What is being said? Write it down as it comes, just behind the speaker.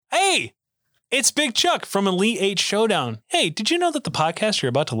It's Big Chuck from Elite 8 Showdown. Hey, did you know that the podcast you're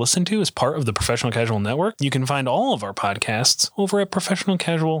about to listen to is part of the Professional Casual Network? You can find all of our podcasts over at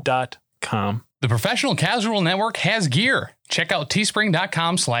professionalcasual.com. The Professional Casual Network has gear. Check out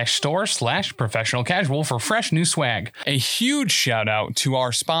teespring.com/store/professionalcasual for fresh new swag. A huge shout out to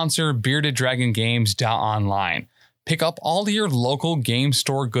our sponsor, BeardedDragonGames.online. Pick up all your local game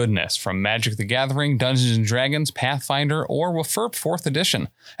store goodness from Magic the Gathering, Dungeons & Dragons, Pathfinder, or WFRP 4th Edition,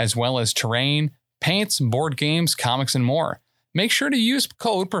 as well as terrain, paints, board games, comics, and more. Make sure to use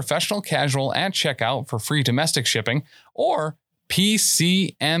code Professional Casual at checkout for free domestic shipping, or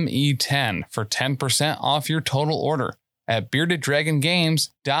PCME10 for 10% off your total order at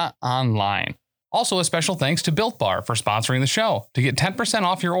BeardedDragonGames.online. Also, a special thanks to Built Bar for sponsoring the show. To get 10%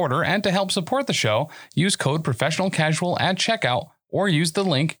 off your order and to help support the show, use code Professional Casual at checkout or use the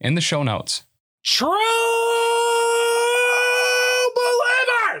link in the show notes. True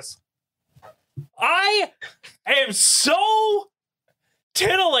believers! I am so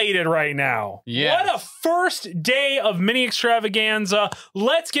titillated right now. Yeah. What a first day of mini extravaganza.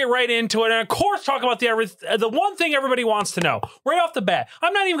 Let's get right into it. And of course, talk about the one thing everybody wants to know right off the bat.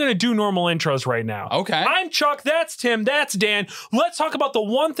 I'm not even going to do normal intros right now. Okay. I'm Chuck. That's Tim. That's Dan. Let's talk about the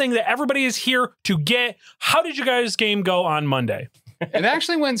one thing that everybody is here to get. How did you guys' game go on Monday? It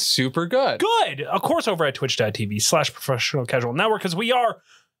actually went super good. Good. Of course, over at twitch.tv/Professional Casual Network, because we are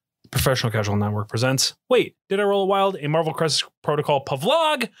Professional Casual Network presents Wait, Did I Roll a Wild? A Marvel Crisis Protocol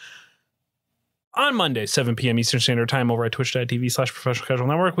Pavlog on Monday, 7 p.m. Eastern Standard Time over at twitch.tv/Professional Casual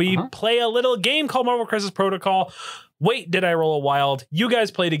Network. We play a little game called Marvel Crisis Protocol. Wait, did I roll a wild? You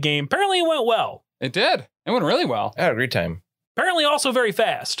guys played a game. Apparently it went well. It did. It went really well. I had a great time. Apparently also very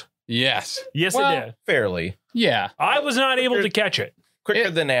fast. Yes. Yes, Well, it did. Fairly. Yeah. I was not able to catch it.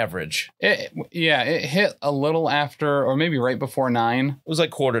 Quicker than average. It hit a little after, or maybe right before 9. It was like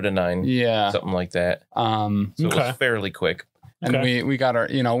 8:45. Yeah. Something like that. So it Okay. was fairly quick. And we got our,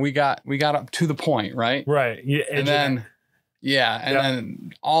 we got up to the point, right? Right. Yeah, And then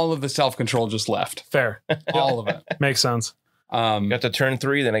then all of the self-control just left. fair. All of it. Makes sense. Got to turn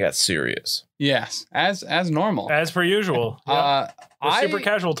 3, then I got serious. Yes, as normal. As per usual. Yeah. We're super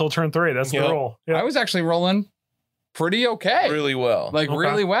casual till turn 3. That's the rule. Yeah. I was actually rolling pretty okay. Really well. Like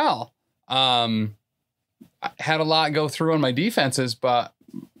really well. I had a lot go through on my defenses, but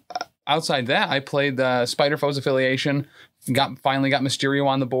outside that, I played the Spider Foes affiliation. Finally got Mysterio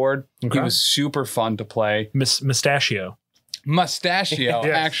on the board. Okay. He was super fun to play. Mustachio. Mustachio,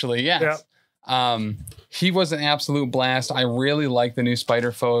 Yes. actually, yes. He was an absolute blast. I really like the new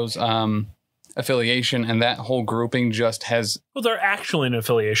Spider Foes affiliation, and that whole grouping just has Well, they're actually an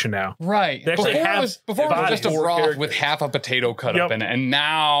affiliation now. right. They actually Before have it was just a bodies. broth with half a potato cut up in it, and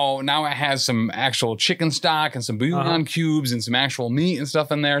now it has some actual chicken stock and some bouillon cubes and some actual meat and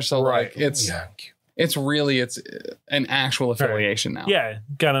stuff in there. So like it's really an actual affiliation now. Yeah,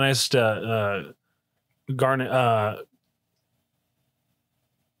 got a nice garnet.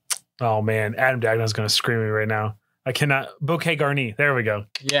 Oh man, Adam Dagnall's gonna scream at me right now. I cannot. Bouquet garni. There we go.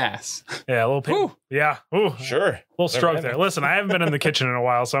 Yes. Yeah, a little pink. Ooh. Yeah. Ooh. Sure. Little stroke there. Listen, I haven't been in the kitchen in a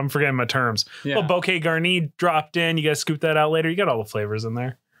while, so I'm forgetting my terms. Yeah. Little bouquet garni dropped in. You guys scoop that out later. You got all the flavors in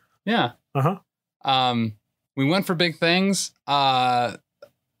there. Yeah. We went for big things. I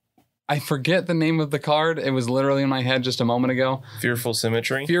forget the name of the card. It was literally in my head just a moment ago. Fearful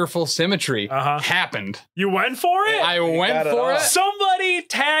Symmetry. Fearful Symmetry happened. You went for it? I went for it. Somebody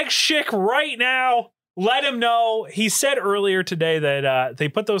tag Schick right now. Let him know. He said earlier today that they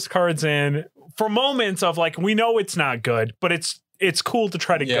put those cards in for moments of like, we know it's not good, but it's cool to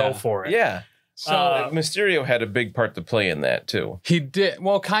try to go for it. Yeah. So Mysterio had a big part to play in that too. he did.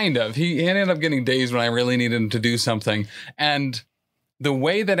 Well, kind of. He ended up getting dazed when I really needed him to do something. And the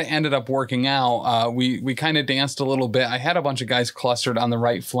way that it ended up working out, we kind of danced a little bit. I had a bunch of guys clustered on the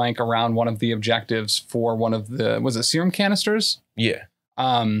right flank around one of the objectives for one of the, was it serum canisters? Yeah.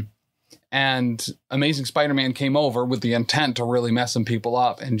 And Amazing Spider-Man came over with the intent to really mess some people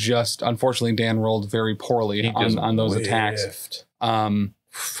up, and just unfortunately Dan rolled very poorly on those attacks.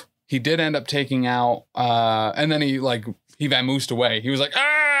 He did end up taking out, and then he vamoosed away. He was like,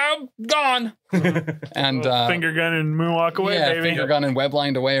 I'm gone. And finger gun and moonwalk away, baby. Finger gun and web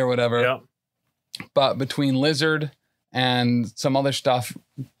lined away or whatever. Yep. But between Lizard and some other stuff,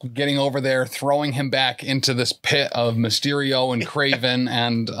 getting over there, throwing him back into this pit of Mysterio and Craven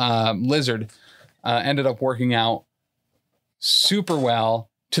and Lizard, ended up working out super well,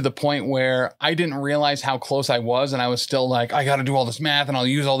 to the point where I didn't realize how close I was, and I was still like, I got to do all this math and I'll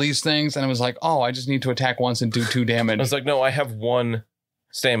use all these things, and it was like, oh, I just need to attack once and do 2 damage. I was like, no, I have one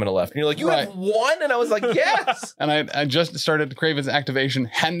stamina left. And you're like, you Right. have 1? And I was like, yes. And I just started Craven's activation,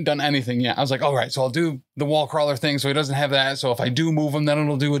 hadn't done anything yet. I was like, all right, so I'll do the wall crawler thing so he doesn't have that. So if I do move him, then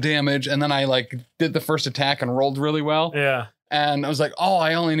it'll do a damage. And then I like did the first attack and rolled really well. Yeah. And I was like, oh,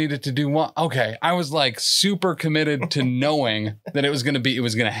 I only needed to do one. Okay. I was like super committed to knowing that it was going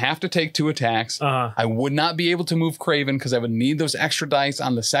to have to take 2 attacks. Uh-huh. I would not be able to move Craven because I would need those extra dice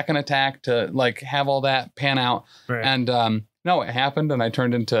on the second attack to like have all that pan out. Right. And no, it happened. And I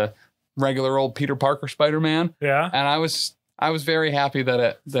turned into regular old Peter Parker Spider-Man. Yeah. And I was very happy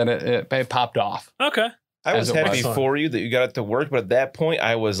that it popped off. Okay. I was As it happy was. for you that you got it to work, but at that point,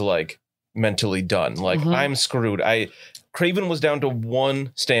 I was like mentally done. Like, Mhm. I'm screwed. Craven was down to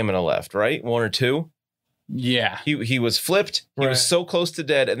 1 stamina left, right? 1 or 2. Yeah. He was flipped. He Right. was so close to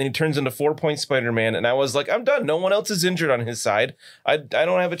dead, and then he turns into 4-point Spider-Man. And I was like, I'm done. No one else is injured on his side. I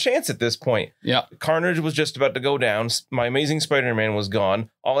don't have a chance at this point. Yeah. Carnage was just about to go down. My Amazing Spider-Man was gone.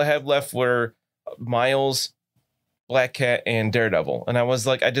 All I had left were Miles, Black Cat, and Daredevil. And I was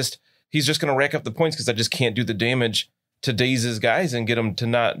like, he's just going to rack up the points because I just can't do the damage to Daze's guys and get them to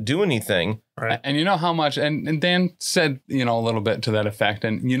not do anything. Right. And you know how much, and Dan said, a little bit to that effect.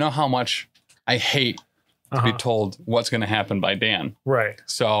 And you know how much I hate to Uh-huh. be told what's going to happen by Dan. Right.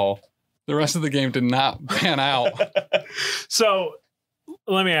 So the rest of the game did not pan out. So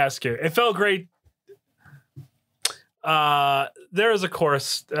let me ask you. It felt great. There is, of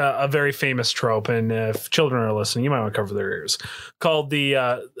course, a very famous trope, and if children are listening, you might want to cover their ears, called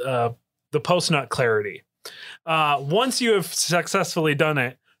the post-nut clarity. Once you have successfully done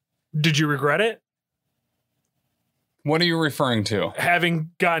it, did you regret it? What are you referring to? Having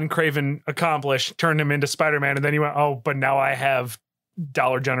gotten Craven accomplished, turned him into Spider-Man, and then you went, oh, but now I have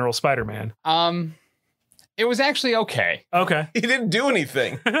Dollar General Spider-Man. It was actually okay. Okay. He didn't do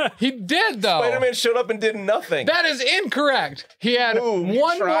anything. He did though. Spider-Man showed up and did nothing. That is incorrect. He had Move. He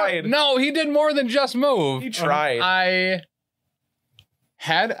one more. tried. No, he did more than just move. He tried. I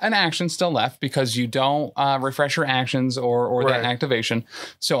had an action still left because you don't refresh your actions or Right. that activation.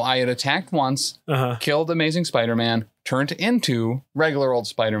 So I had attacked once, Uh-huh. killed Amazing Spider-Man, turned into regular old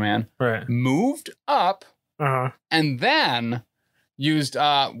Spider-Man, Right. moved up, Uh-huh. and then used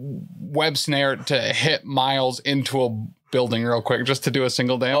web snare to hit Miles into a building real quick just to do a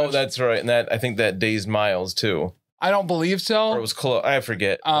single damage. Oh, that's right. And I think that dazed Miles too. I don't believe Or it so. was close. I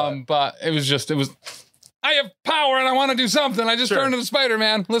forget. But it was I have power and I want to do something. I just Sure. turned into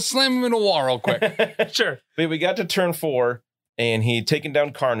Spider-Man. Let's slam him in a wall real quick. Sure. But we got to turn 4, and he had taken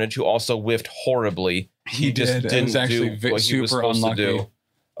down Carnage, who also whiffed horribly. He just did. It didn't was actually do what he was super supposed unlucky. to do.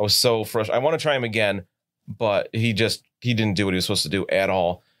 I was so frustrated. I want to try him again, but he didn't do what he was supposed to do at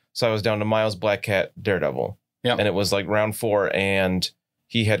all. So I was down to Miles, Black Cat, Daredevil. Yep. And it was like round 4, and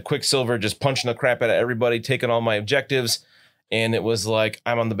he had Quicksilver just punching the crap out of everybody, taking all my objectives. And it was like,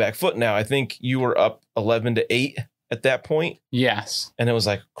 I'm on the back foot now. I think you were up 11-8 at that point. Yes. And it was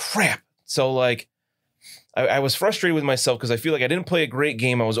like, crap. So like, I was frustrated with myself because I feel like I didn't play a great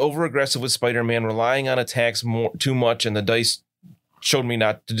game. I was over aggressive with Spider-Man, relying on attacks too much, and the dice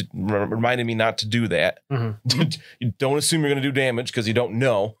reminded me not to do that. Mhm. You don't assume you're going to do damage because you don't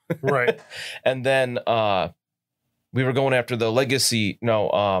know. Right. And then we were going after the legacy.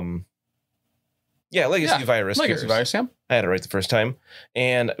 Legacy virus. Legacy cures. virus, yeah. I had it right the first time.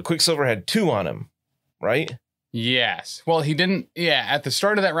 And Quicksilver had 2 on him, right? Yes. Well, he didn't. Yeah. At the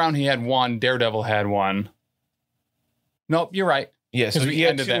start of that round, he had 1. Daredevil had 1. Nope. You're right. Yeah, so 'Cause we he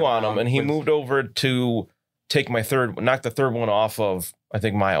had ended 2 that on him, round and he with- moved over to take knock the third one off of, I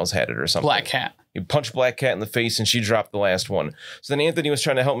think Miles had it or something. Black Cat. He punched Black Cat in the face, and she dropped the last one. So then Anthony was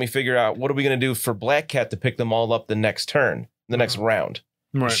trying to help me figure out what are we going to do for Black Cat to pick them all up the next turn, the next round.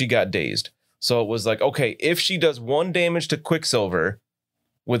 Right. She got dazed. So it was like, okay, if she does 1 damage to Quicksilver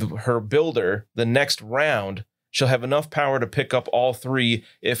with her builder the next round, she'll have enough power to pick up all 3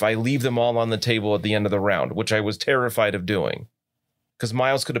 if I leave them all on the table at the end of the round, which I was terrified of doing. Because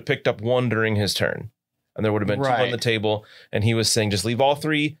Miles could have picked up 1 during his turn, and there would have been 2 on Right. the table. And he was saying, just leave all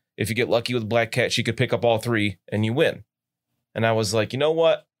 3. If you get lucky with Black Cat, she could pick up all 3 and you win. And I was like, you know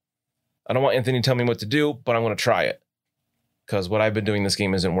what? I don't want Anthony to tell me what to do, but I'm going to try it. Because what I've been doing this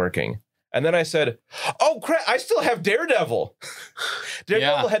game isn't working. And then I said, oh, crap, I still have Daredevil.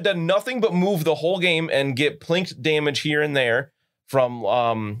 Daredevil had done nothing but move the whole game and get plinked damage here and there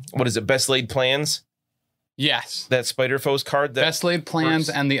from, Best Laid Plans? Yes. That Spider Foes card. That Best laid plans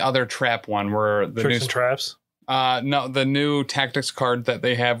works. and the other trap one were the Tricks new and traps. no, the new tactics card that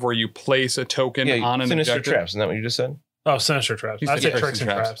they have where you place a token on an Sinister objective. Traps. Isn't that what you just said? Oh, Sinister Traps. You I said said Tricks Tricks and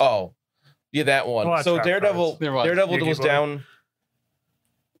and Traps. Traps. Oh, yeah, that one. Well, So trap Daredevil, cards. There was. Daredevil Yugi was Blow. down.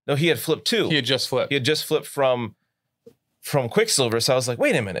 No, he had flipped 2. He had just flipped. He had just flipped from from Quicksilver. So I was like,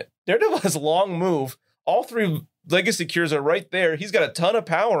 wait a minute. Daredevil has a long move. All 3 legacy cures are right there. He's got a ton of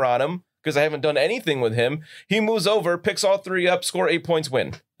power on him because I haven't done anything with him. He moves over, picks all 3 up, score 8 points,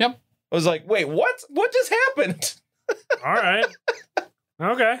 win. Yep. I was like, wait, what? What just happened? All right.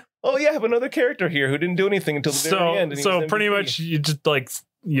 Okay. Oh yeah, I have another character here who didn't do anything until the very end. And he So was pretty MVP. much you just like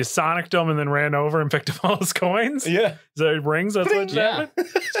you sonicked him and then ran over and picked up all his coins. Yeah. Is that rings? That's what Yeah. happened.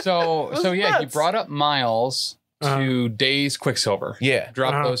 So That was yeah, he nuts. brought up Miles to Days Quicksilver. Yeah.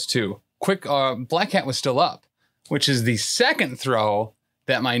 Drop those 2. Black Cat was still up, which is the second throw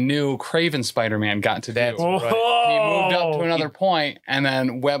that my new Craven Spider-Man got to do. That's Whoa. right. He moved up to another point and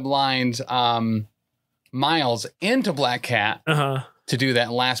then web lined Miles into Black Cat Uh-huh. to do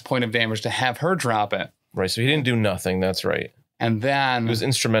that last point of damage to have her drop it. Right. So he didn't do nothing. That's right. And then He was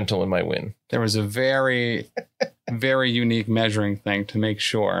instrumental in my win. there was a very, very unique measuring thing to make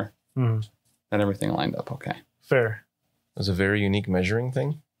sure Mhm. that everything lined up okay. Fair. It was a very unique measuring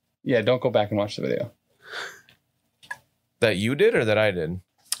thing Yeah, don't go back and watch the video. that you did or that I did.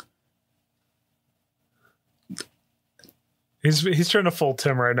 He's trying to fool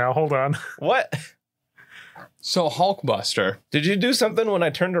Tim right now. Hold on. What? So Hulkbuster, Did you do something when I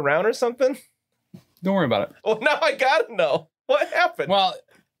turned around or something? don't worry about it. Oh, now I gotta know. What happened? Well,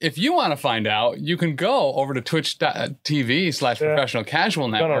 if you want to find out, you can go over to twitch.tv/professional casual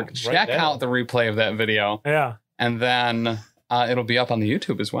network, right check now. out the replay of that video, Yeah. and then it'll be up on the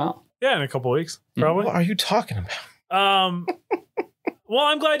YouTube as well. Yeah, in a couple weeks, probably. What are you talking about? Well,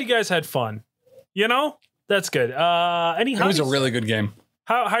 I'm glad you guys had fun. You know? That's good. It was a hobbies? really good game.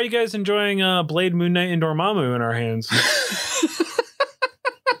 How are you guys enjoying Blade, Moon Knight, and Dormammu in our hands?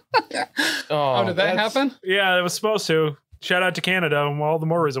 Oh, did that that's- happen? Yeah, it was supposed to. Shout out to Canada. All the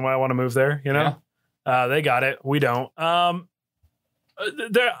more reason why I want to move there. You know, they got it. We don't. So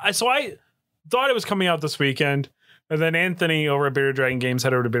I thought it was coming out this weekend, and then Anthony over at Bitter Dragon Games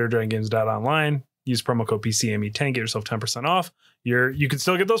head over to bitterdragongames.online. Use promo code PCME10, get yourself 10% off. You can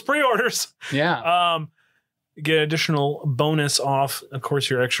still get those pre-orders. Yeah. Get additional bonus off. Of course,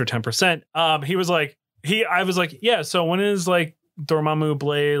 your extra 10%. He was like, I was like, yeah. So when is like Dormammu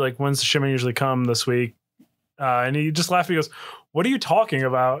Blade? Like when's the shipment usually come this week? And he just laughed. He goes, "What are you talking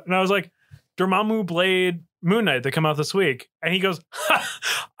about?" And I was like, "Dormammu Blade, Moon Knight. They come out this week." And he goes, "I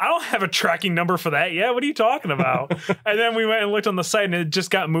don't have a tracking number for that yet. What are you talking about?" And then we went and looked on the site, and it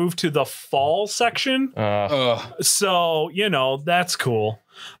just got moved to the fall section. So that's cool.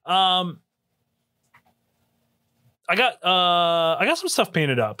 I got some stuff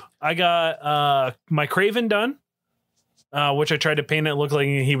painted up. I got my Craven done, which I tried to paint it look like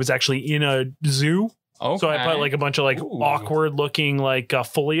he was actually in a zoo. Okay. So I put like a bunch of like Ooh. awkward looking like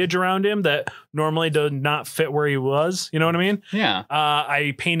foliage around him that normally does not fit where he was. You know what I mean? Yeah.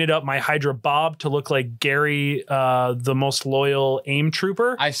 I painted up my Hydra Bob to look like Gary, the most loyal AIM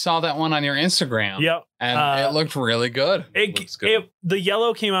trooper. I saw that one on your Instagram. Yep. And it looked really good. The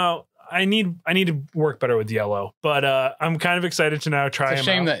yellow came out. I need to work better with yellow, but I'm kind of excited to now try. It's a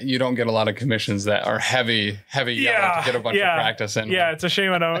shame that you don't get a lot of commissions that are heavy yellow to get a bunch of practice in. Yeah, it's a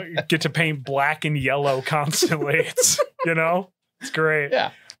shame I don't get to paint black and yellow constantly. It's it's great.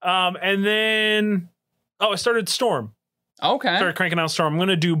 Yeah. And then I started Storm. Okay. Started cranking out Storm. I'm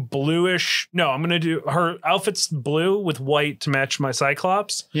gonna do bluish. No, I'm gonna do her outfit's blue with white to match my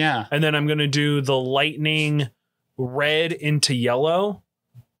Cyclops, Yeah. and then I'm gonna do the lightning red into yellow,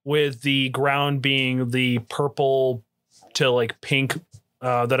 with the ground being the purple to like pink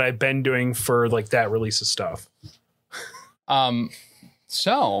that I've been doing for like that release of stuff.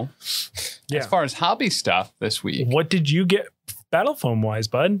 So Yeah. as far as hobby stuff this week, What did you get battle foam wise,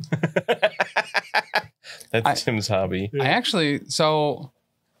 bud? That's Tim's hobby. I actually,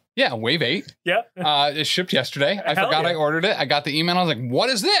 Wave 8. Yeah. It shipped yesterday. I Hell forgot yeah. I ordered it. I got the email. I was like, what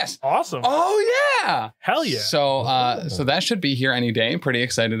is this? Awesome. Oh, yeah. Hell yeah. So that should be here any day. Pretty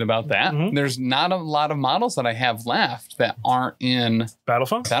excited about that. Mhm. There's not a lot of models that I have left that aren't in Battle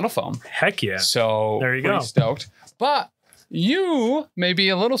foam? Battle Foam. Heck yeah. So There you pretty go. stoked. But you may be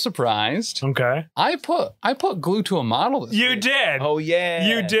a little surprised. Okay. I put glue to a model this You week. did. Oh yeah.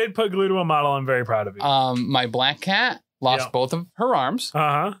 You did put glue to a model. I'm very proud of you. My Black Cat lost Yeah. both of her arms.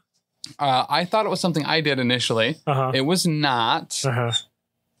 Uh-huh. I thought it was something I did initially. Uh-huh. It was not. Uh-huh.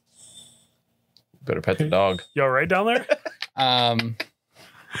 Better pet the dog. You all right down there?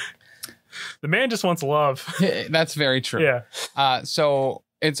 The man just wants love. That's very true. Yeah. So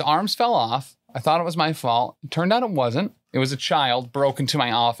its arms fell off. I thought it was my fault. It turned out it wasn't. It was a child broke into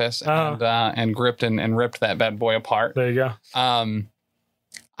my office and gripped and ripped that bad boy apart. There you go.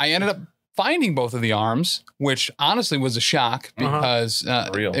 I ended up finding both of the arms, which honestly was a shock because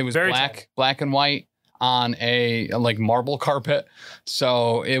Real. it was Very black and white. on a like marble carpet.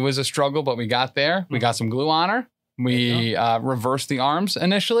 So it was a struggle, but we got there. We got some glue on her. We reversed the arms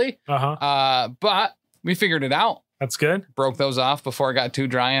initially, but we figured it out. That's good. Broke those off before it got too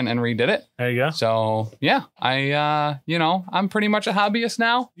dry and redid it. There you go. So yeah, I'm pretty much a hobbyist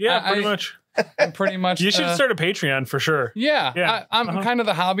now. Yeah, pretty much. I'm pretty much. You should start a Patreon for sure. Yeah. I'm kind of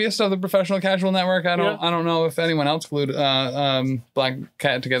the hobbyist of the Professional Casual Network. I don't know if anyone else glued Black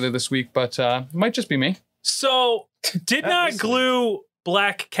Cat together this week, but it might just be me. So did not glue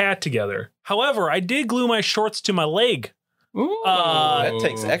Black Cat together. However, I did glue my shorts to my leg. Ooh. That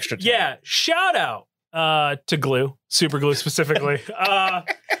takes extra time. Yeah, shout out to glue, super glue specifically.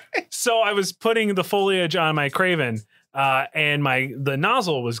 So I was putting the foliage on my Craven, and the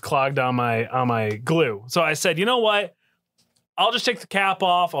nozzle was clogged on my glue. So I said, you know what? I'll just take the cap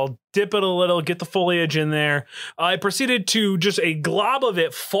off. I'll dip it a little, get the foliage in there. I proceeded to just a glob of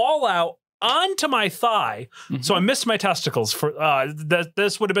it fall out onto my thigh. So I missed my testicles for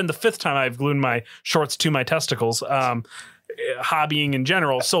this would have been the 5th time I've glued my shorts to my testicles, hobbying in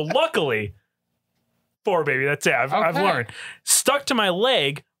general. So luckily, 4 baby, that's it. I've learned. Stuck to my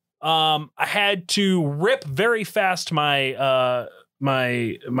leg. I had to rip very fast my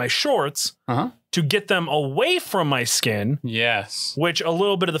my shorts to get them away from my skin. Yes. Which a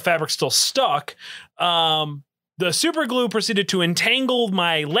little bit of the fabric still stuck. The super glue proceeded to entangle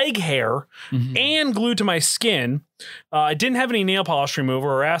my leg hair and glue to my skin. I didn't have any nail polish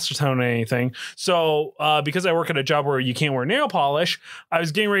remover or acetone or anything. So because I work at a job where you can't wear nail polish, I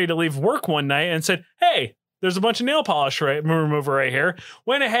was getting ready to leave work one night and said, hey, there's a bunch of nail polish remover right here.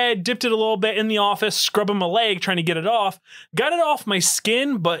 Went ahead, dipped it a little bit in the office, scrubbing my leg, trying to get it off. Got it off my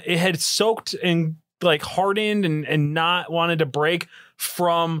skin, but it had soaked and like hardened and not wanted to break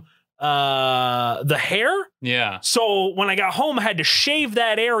from the hair. Yeah. So when I got home, I had to shave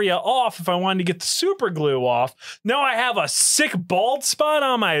that area off if I wanted to get the super glue off. Now I have a sick bald spot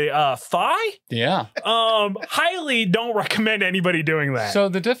on my thigh. Yeah. Highly don't recommend anybody doing that. So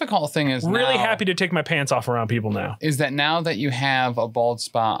the difficult thing is really happy to take my pants off around people now. Is that now that you have a bald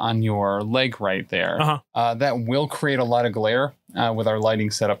spot on your leg right there, that will create a lot of glare with our lighting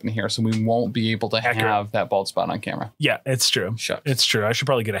setup in here. So we won't be able to have that bald spot on camera. Yeah, it's true. Shucks. It's true. I should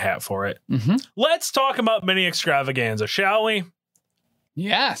probably get a hat for it. Let's talk about mini extravaganza, shall we?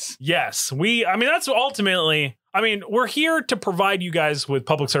 Yes. Yes. That's ultimately, we're here to provide you guys with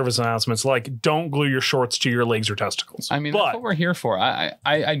public service announcements like don't glue your shorts to your legs or testicles. That's what we're here for.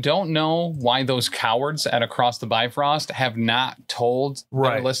 I don't know why those cowards at Across the Bifrost have not told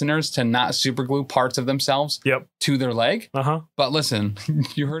their listeners to not super glue parts of themselves to their leg. But listen,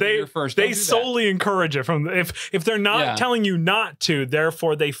 you heard it here first. They solely encourage it from if they're not telling you not to,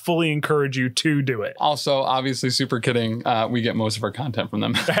 therefore they fully encourage you to do it. Also, obviously, super kidding. We get most of our content from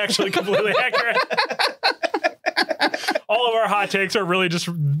them. Actually, completely accurate. All of our hot takes are really just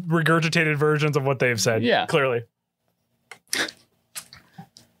regurgitated versions of what they've said. Yeah. Clearly.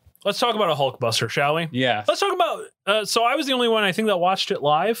 Let's talk about a Hulkbuster, shall we? Yeah. Let's talk about, so I was the only one I think that watched it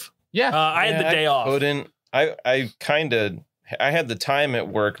live. Yeah. I had the day off. I had the time at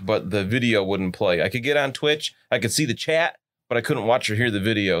work, but the video wouldn't play. I could get on Twitch. I could see the chat, but I couldn't watch or hear the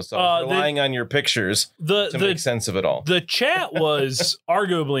video. So I was relying on your pictures to make sense of it all. The chat was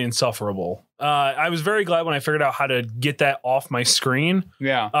arguably insufferable. I was very glad when I figured out how to get that off my screen.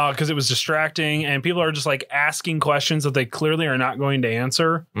 Yeah. Because it was distracting and people are just like asking questions that they clearly are not going to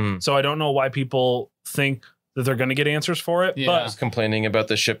answer. So I don't know why people think that they're going to get answers for it. Yeah. But I was complaining about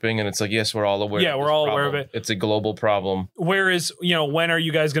the shipping and it's like, yes, we're all aware. Yeah, we're all aware of it. It's a global problem. Whereas, when are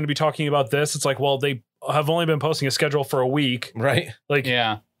you guys going to be talking about this? It's like, well, they have only been posting a schedule for a week. Right. Like,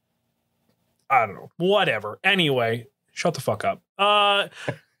 yeah. I don't know. Whatever. Anyway, shut the fuck up.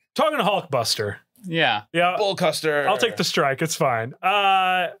 Talking to Hulkbuster. Yeah. Yeah. Bullcuster. I'll take the strike. It's fine.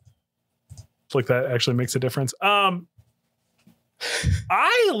 Like that actually makes a difference.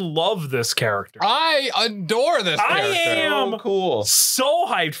 I love this character. I adore this character. I am cool. So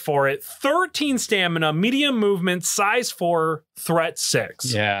hyped for it. 13 stamina, medium movement, size 4, threat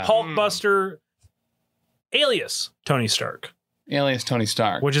 6. Yeah. Hulkbuster, alias Tony Stark. Alias Tony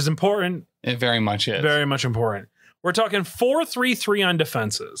Stark. Which is important. It very much is. Very much important. We're talking 4-3-3 on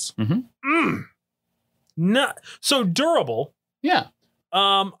defenses. Not so durable. Yeah.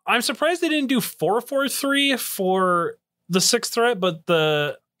 I'm surprised they didn't do 4-4-3 for the 6th threat, but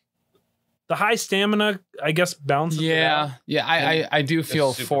the high stamina, I guess, balances. Yeah. Yeah. I do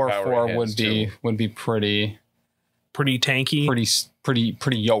feel 4-4 would be pretty tanky.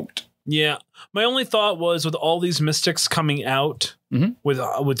 Pretty yoked. Yeah. My only thought was with all these mystics coming out with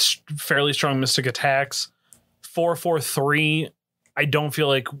fairly strong mystic attacks, 4-4-3, I don't feel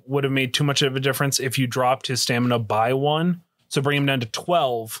like would have made too much of a difference if you dropped his stamina by 1. So bring him down to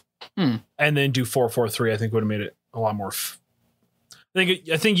 12 and then do 4-4-3. I think would have made it a lot more.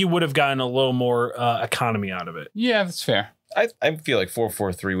 I think you would have gotten a little more economy out of it. Yeah, that's fair. I feel like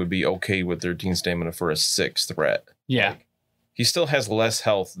 4-4-3 would be okay with 13 stamina for a 6 threat. Yeah. He still has less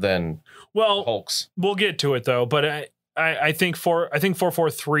health than Hulk's. We'll get to it though, but I think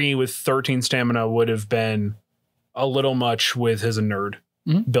 4-4-3 with 13 stamina would have been a little much with his nerd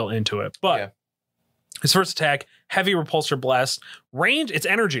built into it. But his first attack, heavy repulsor blast, range, it's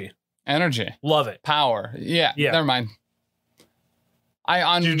energy. Energy. Love it. Power. Yeah. Never mind.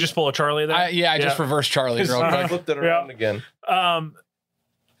 Did you just pull a Charlie there? I just reversed Charlie real I quick. flipped it around again.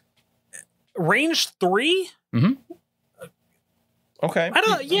 Range 3? Okay. I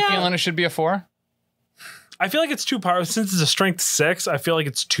don't. You feeling it should be a 4? I feel like it's too powerful. Since it's a strength 6, I feel like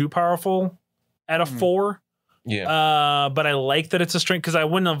it's too powerful at a 4. Yeah. But I like that it's a strength because I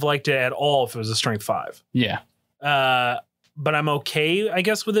wouldn't have liked it at all if it was a strength 5. Yeah. But I'm okay, I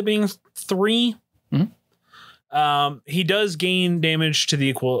guess, with it being 3. He does gain damage to the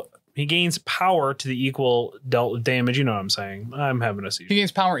equal. He gains power to the equal dealt damage. You know what I'm saying? I'm having a seizure. He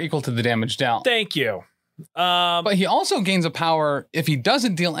gains power equal to the damage dealt. Thank you. But he also gains a power if he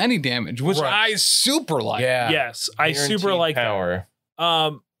doesn't deal any damage, which I super like. Yeah. Yes, I super like power.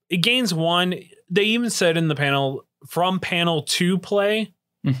 That. It gains 1. They even said in the panel from panel 2 play.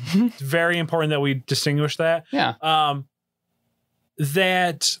 It's very important that we distinguish that. Yeah.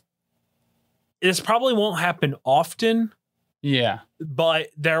 That this probably won't happen often. Yeah. But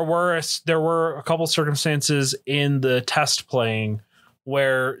there were a couple circumstances in the test playing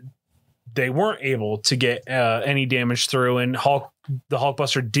where they weren't able to get any damage through, and the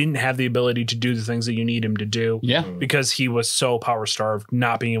Hulkbuster didn't have the ability to do the things that you need him to do. Yeah. Because he was so power starved,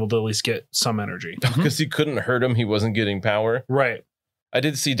 not being able to at least get some energy. Because he couldn't hurt him, he wasn't getting power. Right. I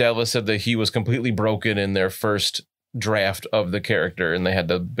did see Dallas said that he was completely broken in their first draft of the character, and they had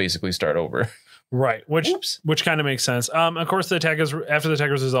to basically start over. Right, which kind of makes sense. Of course, after the attack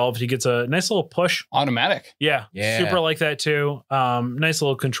is resolved, he gets a nice little push. Automatic. Yeah, super like that too. Nice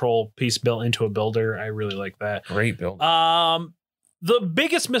little control piece built into a builder. I really like that. Great build. The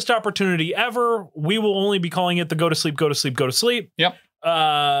biggest missed opportunity ever. We will only be calling it the go to sleep, go to sleep, go to sleep. Yep.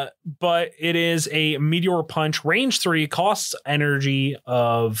 But it is a meteor punch, range 3, costs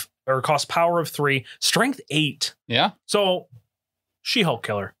costs power of 3, strength 8. Yeah. So She-Hulk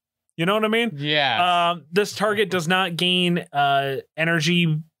killer. You know what I mean? Yeah. This target does not gain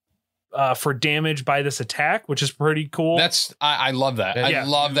energy for damage by this attack, which is pretty cool. I love that. I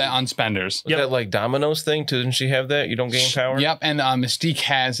love that on spenders. Was that like Domino's thing? Didn't she have that? You don't gain power? Yep. And Mystique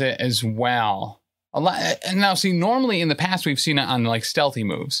has it as well. A lot. And now, see, normally in the past, we've seen it on like stealthy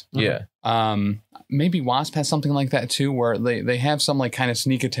moves. Yeah. Maybe Wasp has something like that too, where they have some like kind of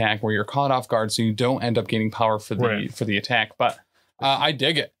sneak attack where you're caught off guard, so you don't end up gaining power for the attack. But I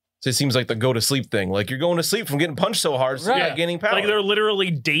dig it. So it seems like the go to sleep thing. Like you're going to sleep from getting punched so hard, so you're not gaining power. Like they're literally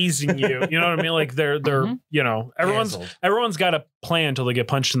dazing you. You know what I mean? Like they're you know, everyone's got a plan until they get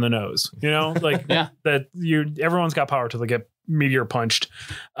punched in the nose. You know, like everyone's got power till they get meteor punched.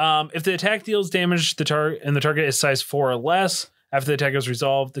 If the attack deals damage the target is size 4 or less, after the attack is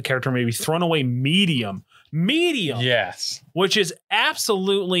resolved, the character may be thrown away medium. Yes. Which is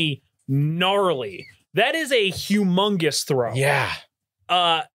absolutely gnarly. That is a humongous throw. Yeah.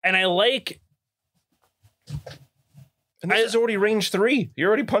 And I like. And this is already range 3. You're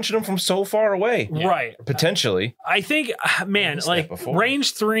already punching them from so far away. Right. Potentially. I think, man, like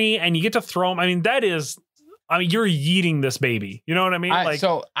range 3 and you get to throw them. I mean, you're yeeting this baby. You know what I mean?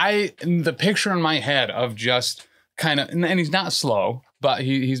 The picture in my head of just kind of, and he's not slow, but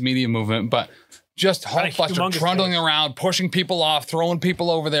he's medium movement, but just Hulkbuster trundling around, pushing people off, throwing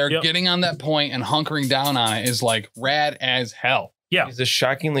people over there, getting on that point and hunkering down on it is like rad as hell. Yeah. He's a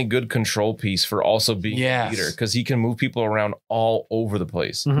shockingly good control piece for also being a leader because he can move people around all over the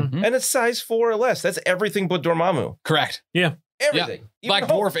place. Mm-hmm. And it's size 4 or less. That's everything but Dormammu. Correct. Yeah. Everything. Yeah. Black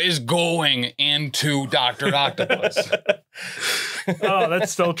Dwarf is going into Dr. Octopus. Oh,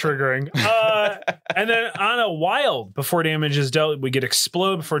 that's still triggering. And then on a wild, before damage is dealt, we get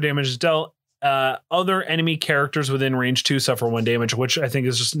explode before damage is dealt. Other enemy characters within range 2 suffer 1 damage, which I think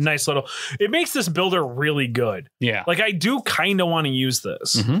is just nice little. It makes this builder really good. Yeah. Like I do kind of want to use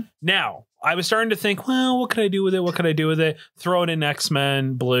this. Mm-hmm. Now, I was starting to think, well, what could I do with it? Throw it in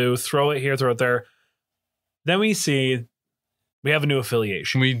X-Men Blue, throw it here, throw it there. Then we see we have a new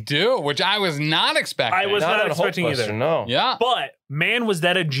affiliation. We do, which I was not expecting. I was not expecting either. No. Yeah. But man, was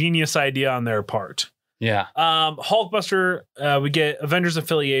that a genius idea on their part. Yeah. Hulkbuster, we get Avengers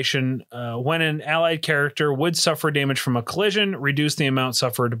affiliation. When an allied character would suffer damage from a collision, reduce the amount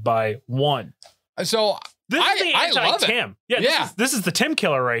suffered by 1. So This is the I love it. anti-Tim. Yeah, This is the Tim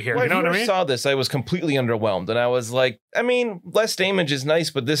killer right here. When you know what I I mean? saw this, I was completely underwhelmed, and I was like, I mean, less damage is nice,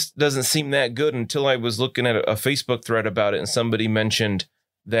 but this doesn't seem that good until I was looking at a Facebook thread about it, and somebody mentioned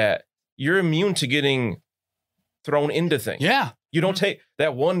that you're immune to getting thrown into things. Yeah. You don't take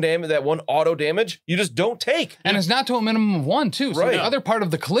that one damage, that one auto damage. You just don't take. And it's not to a minimum of 1 too. So Right. the other part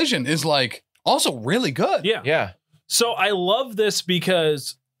of the collision is like also really good. Yeah. Yeah. So I love this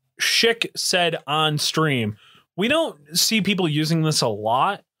because Schick said on stream, we don't see people using this a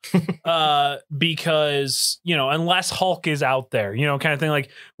lot because, you know, unless Hulk is out there, you know, kind of thing, like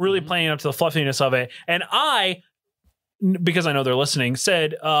really playing up to the fluffiness of it. And because I know they're listening,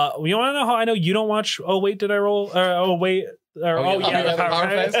 said, you want to know how I know you don't watch Oh Wait, Did I Roll? The Power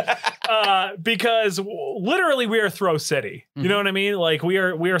Phase? Because literally we are Throw City. You know what I mean? Like we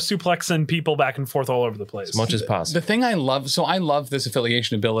are suplexing people back and forth all over the place. As much as possible. The thing I love this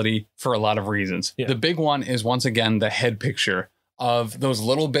affiliation ability for a lot of reasons. Yeah. The big one is once again the head picture of those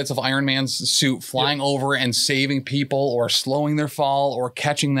little bits of Iron Man's suit flying over and saving people or slowing their fall or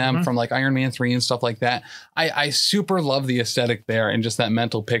catching them from like Iron Man 3 and stuff like that. I super love the aesthetic there and just that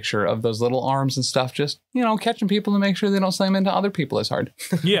mental picture of those little arms and stuff, just, you know, catching people to make sure they don't slam into other people as hard.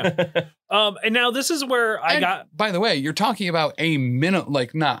 Yeah. And now this is where By the way, you're talking about a minimum,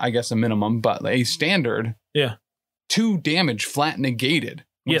 like not, I guess, a minimum, but a standard. Yeah. 2 damage flat negated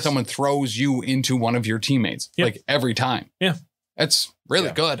when Yes. someone throws you into one of your teammates, Yep. like every time. Yeah. It's really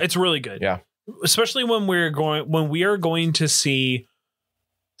Yeah. good. It's really good. Yeah. Especially when we are going to see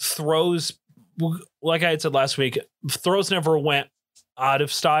throws, like I had said last week, throws never went out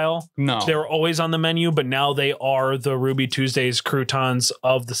of style. No. They were always on the menu, but now they are the Ruby Tuesdays croutons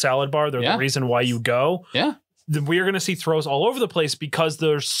of the salad bar. They're Yeah. the reason why you go. Yeah. We are going to see throws all over the place because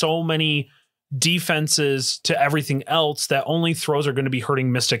there's so many defenses to everything else that only throws are going to be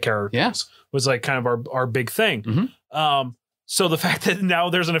hurting Mystic characters. Yeah. Was like kind of our big thing. Mhm. So the fact that now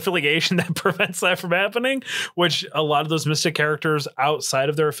there's an affiliation that prevents that from happening, which a lot of those Mystic characters outside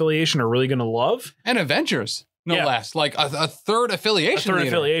of their affiliation are really going to love. And Avengers, no Yeah. less. Like a third affiliation. leader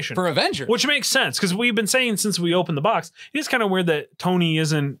affiliation. for Avengers. Which makes sense because we've been saying since we opened the box, it is kind of weird that Tony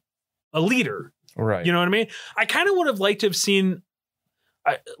isn't a leader. Right. You know what I mean? I kind of would have liked to have seen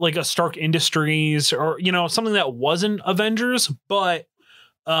like a Stark Industries or, you know, something that wasn't Avengers, but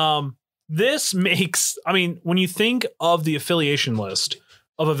this makes, I mean, when you think of the affiliation list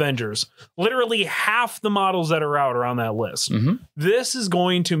of Avengers, literally half the models that are out are on that list. Mhm. This is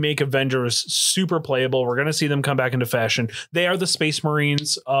going to make Avengers super playable. We're going to see them come back into fashion. They are the Space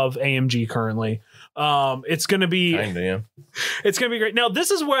Marines of AMG currently. It's going to be, Kinda, yeah. it's going to be great. Now,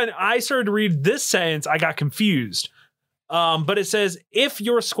 this is when I started to read this sentence, I got confused. But it says, if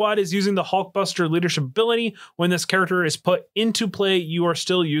your squad is using the Hulkbuster leadership ability, when this character is put into play, you are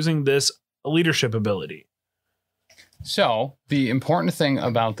still using this leadership ability. So the important thing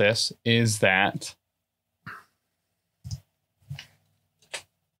about this is that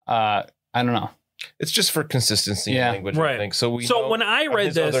I don't know. It's just for consistency Yeah. in language, Right. I think. So When I on read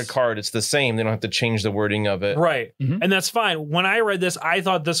his this, other card, it's the same. They don't have to change the wording of it. right. Mhm. And that's fine. When I read this, I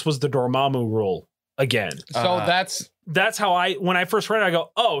thought this was the Dormammu rule again. So That's how when I first read it, I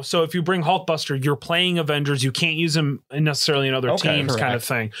go, oh, so if you bring Hulkbuster, you're playing Avengers. You can't use him necessarily in other Okay, teams kind of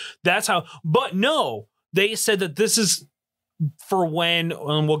thing. That's how, but no, they said that this is for when,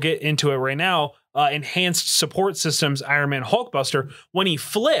 and we'll get into it right now, enhanced support systems, Iron Man Hulkbuster, when he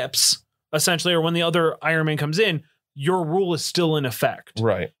flips, essentially, or when the other Iron Man comes in, your rule is still in effect.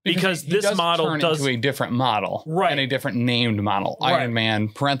 Right. Because he this does model turn does- into a different model, Right. and a different named model. Right. Iron Man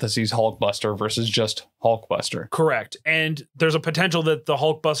parentheses Hulkbuster versus just Hulkbuster. Correct. And there's a potential that the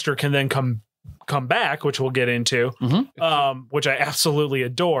Hulkbuster can then come back, which we'll get into, which I absolutely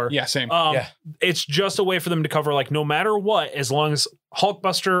adore. Yeah, same. Yeah. It's just a way for them to cover, like, no matter what, as long as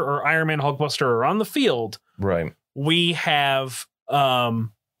Hulkbuster or Iron Man Hulkbuster are on the field, Right. we have,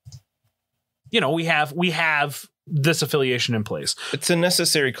 we have this affiliation in place. It's a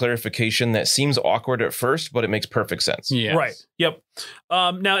necessary clarification that seems awkward at first, but it makes perfect sense. Yes. Right. Yep.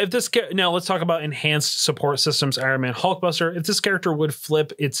 Now let's talk about enhanced support systems. Iron Man Hulkbuster. If this character would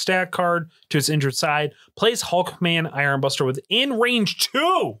flip its stat card to its injured side, place Hulkman Ironbuster within range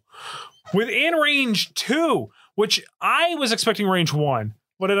 2. Within range 2, which I was expecting range 1.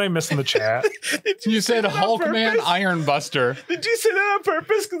 What did I miss in the chat? You said Hulkman Ironbuster. Did you say that on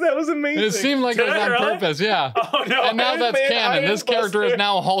purpose? Because that was amazing. It seemed like it was Did I on really? purpose, yeah. Oh no! And now that's Iron Man canon. This character Ironbuster. is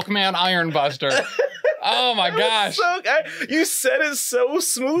now Hulkman Ironbuster. Oh my gosh. You said it so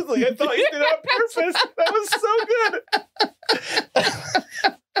smoothly. I thought you did it on purpose. That was so good.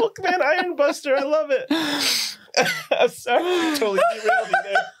 Hookman Iron Buster. I love it. I'm sorry. I totally derailed you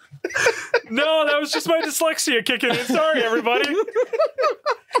there. No, that was just my dyslexia kicking in. Sorry, everybody.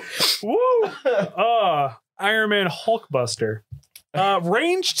 Woo! Iron Man Hulkbuster.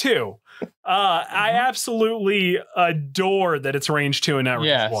 Range 2. I absolutely adore that it's range 2 and not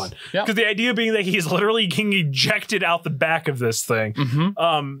range 1. Yep. Because the idea being that he's literally getting ejected out the back of this thing.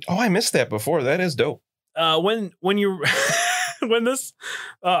 Mm-hmm. I missed that before. That is dope. When you when this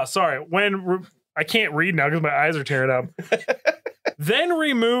when I can't read now because my eyes are tearing up. Then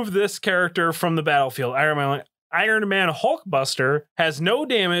remove this character from the battlefield. Iron Man Hulkbuster has no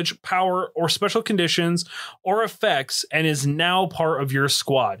damage, power, or special conditions or effects and is now part of your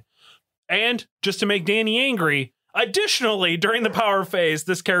squad. And just to make Danny angry, additionally, during the power phase,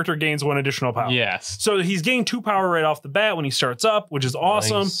 this character gains 1 additional power. Yes. So he's getting 2 power right off the bat when he starts up, which is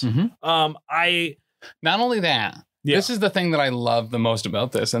awesome. Nice. Mm-hmm. Not only that, this is the thing that I love the most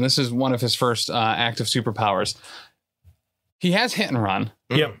about this, and this is one of his first active superpowers. He has hit and run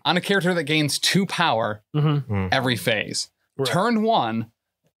on a character that gains 2 power every phase. Right. Turn 1,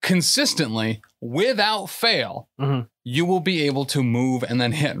 consistently, without fail, you will be able to move and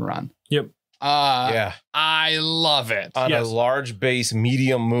then hit and run. Yep. I love it. On a large base,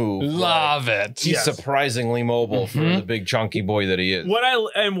 medium move. Love it. He's surprisingly mobile for the big chunky boy that he is. What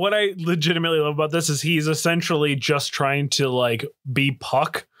I legitimately love about this is he's essentially just trying to like be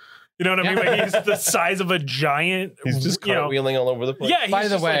Puck. You know what I mean? Like he's the size of a giant. He's just cartwheeling all over the place. Yeah, he's By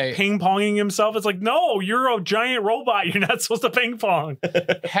the way, like ping-ponging himself. It's like, no, you're a giant robot. You're not supposed to ping-pong.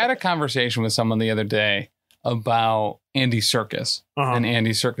 Had a conversation with someone the other day about Andy Serkis and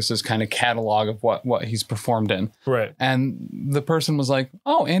Andy Serkis's kind of catalog of what he's performed in. Right. And the person was like,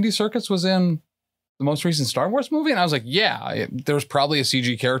 oh, Andy Serkis was in the most recent Star Wars movie? And I was like, yeah, there was probably a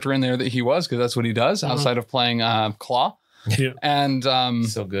CG character in there that he was, because that's what he does outside of playing Claw. Yeah. And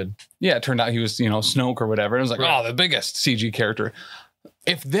so good. Yeah, it turned out he was, Snoke or whatever. And it was like, oh, the biggest CG character.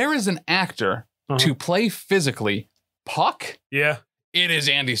 If there is an actor to play physically Puck, it is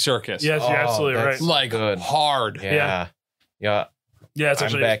Andy Serkis. Yes, you're absolutely right. Like good. Hard. Yeah. It's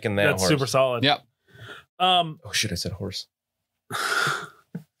actually back in that that's horse. super solid. Yep. Oh shit, I said horse.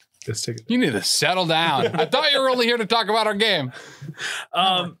 Let's take it. You need to settle down. I thought you were only here to talk about our game.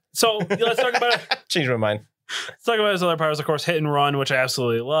 So let's talk about Change my mind. Let's talk about his other powers, of course, hit and run, which I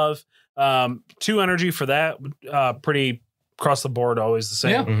absolutely love. 2 energy for that. Pretty across the board, always the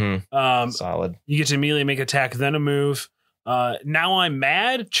same. Yeah. Solid. You get to immediately make attack, then a move. Now I'm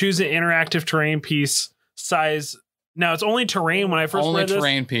mad. Choose an interactive terrain piece size. Now it's only terrain. When I first read this,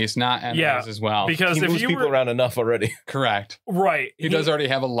 terrain piece, not enemies as well. Because he if moves you people around enough already. Correct. Right. He does already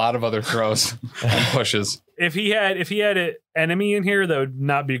have a lot of other throws and pushes. If he had an enemy in here, that would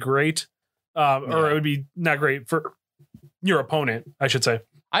not be great. Or it would be not great for your opponent, I should say.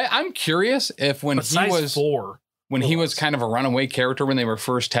 I'm curious if when he was 4. When he was kind of a runaway character when they were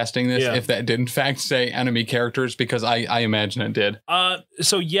first testing this, if that did in fact say enemy characters, because I imagine it did.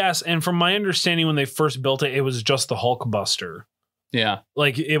 So yes, and from my understanding, when they first built it, it was just the Hulkbuster. Yeah,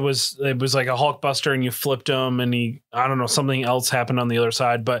 like it was like a Hulkbuster, and you flipped him, and I don't know, something else happened on the other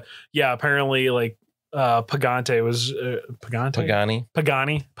side, but yeah, apparently like Pagante was Pagani.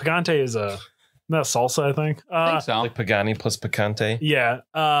 Pagante is not salsa, I think. I think so. Like Pagani plus Picante. Yeah,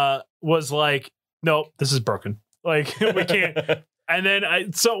 was like, nope, this is broken. Like we can't. And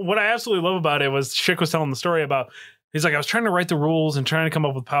then so what I absolutely love about it was Schick was telling the story about, he's like, I was trying to write the rules and trying to come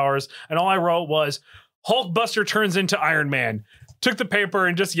up with powers, and all I wrote was Hulkbuster turns into Iron Man. Took the paper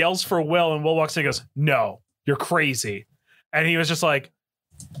and just yells for Will, and Will walks in and goes, no, you're crazy. And he was just like,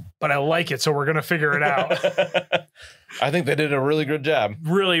 but I like it, so we're gonna figure it out. I think they did a really good job.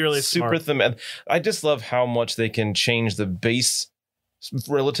 Really, really super thematic. I just love how much they can change the base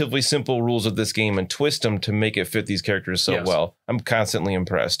relatively simple rules of this game and twist them to make it fit these characters so well. I'm constantly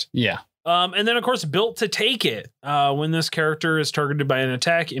impressed. Yeah. And then, of course, built to take it. When this character is targeted by an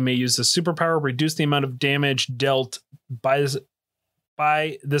attack, it may use the superpower, reduce the amount of damage dealt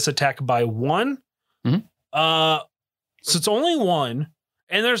by this attack by 1. So it's only 1,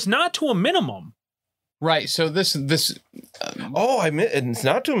 and there's not to a minimum. Right. So this. It's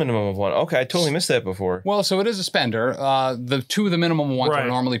not to a minimum of 1. Okay, I totally missed that before. Well, so it is a spender. The 2 of the minimum ones are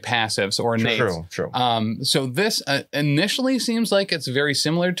normally passives or innates. True. So this initially seems like it's very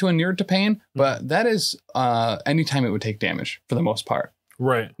similar to a Near to Pain, but that is anytime it would take damage for the most part.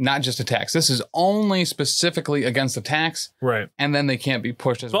 Right. Not just attacks. This is only specifically against attacks. Right. And then they can't be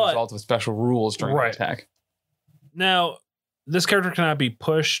pushed as a result of special rules during the attack. Now, this character cannot be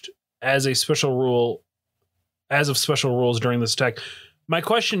pushed as a special rule as of special rules during this attack. My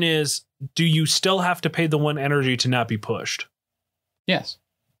question is, do you still have to pay the 1 energy to not be pushed? Yes.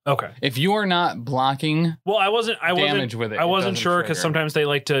 Okay. If you are not blocking Well, I wasn't damage with it, I it wasn't doesn't sure because trigger. sometimes they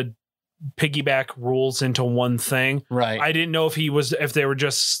like to piggyback rules into one thing. Right. I didn't know if they were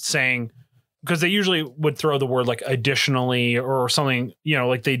just saying, because they usually would throw the word like additionally or something, you know,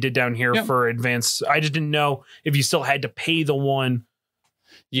 like they did down here Yep. for advanced. I just didn't know if you still had to pay the 1.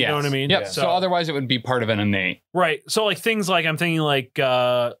 Yes. know what I mean? Yep. Yeah. So, So- otherwise it would be part of an innate. Right. So like things like I'm thinking like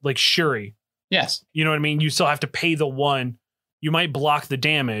Shuri, Yes. you know what I mean? You still have to pay the 1. You might block the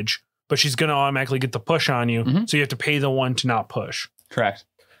damage, but she's going to automatically get the push on you. Mhm. So you have to pay the 1 to not push. Correct.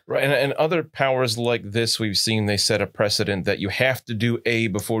 Right. And other powers like this, we've seen they set a precedent that you have to do A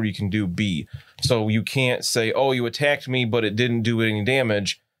before you can do B. So you can't say, oh, you attacked me, but it didn't do any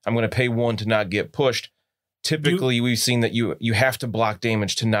damage. I'm going to pay 1 to not get pushed. Typically, we've seen that you have to block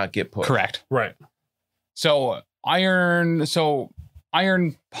damage to not get pushed. Correct. Right. So Iron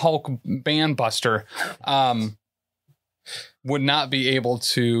Hulk Bandbuster would not be able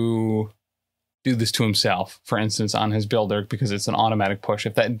to do this to himself, for instance, on his builder, because it's an automatic push.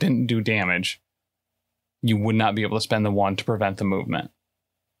 If that didn't do damage, you would not be able to spend the 1 to prevent the movement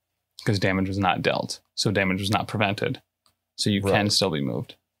because damage was not dealt. So damage was not prevented. So you can Right. still be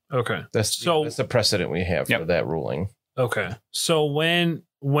moved. Okay. That's the precedent we have for Yep. that ruling. Okay. So when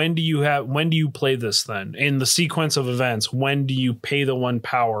do you play this then? In the sequence of events, when do you pay the 1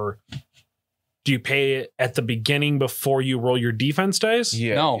 power? Do you pay it at the beginning before you roll your defense dice?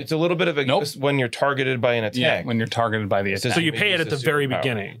 Yeah. No. It's a little bit of a Nope. when you're targeted by an attack. Yeah, when you're targeted by the It's attack. So you pay it at the It's a very superpower.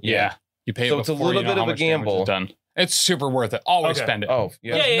 beginning. Yeah. You pay So it it's a before little you know bit how of a much damage is gamble. done. It's super worth it. Always Okay. spend it. Oh,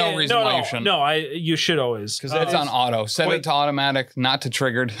 yeah. There's no reason why you shouldn't. No, you should always. 'Cause It's on auto. Set quite- it to automatic, not to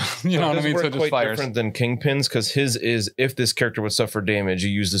triggered. You know what I mean? So it just quite fires. different than Kingpin's because his is if this character would suffer damage, you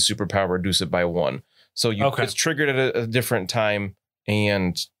use the superpower, reduce it by 1. So it's triggered at a different time,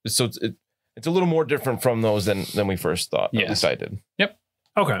 and so it's a little more different from those than we first thought. Yes. At least I did.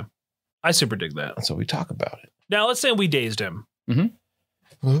 Okay. I super dig that. So we talk about it. Now let's say we dazed him. Mhm.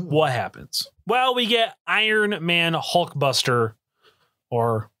 What happens? Well, we get Iron Man Hulkbuster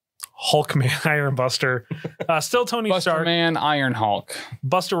or Hulkman Iron Buster. Still Tony Buster Stark. Man, Iron Hulk.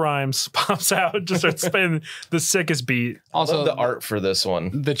 Buster Rhymes pops out, just starts spinning the sickest beat. I Also, love the art for this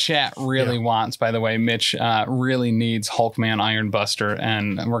one. the chat really wants, by the way, Mitch really needs Hulkman Iron Buster,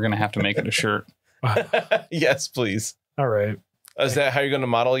 and we're going to have to make it a shirt. Yes, please. All right. Is that how you're going to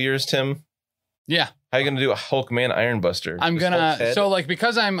model yours, Tim? Yeah. How are you going to do a Hulkman Iron Buster? I'm Just going Hulk's to, head? so like,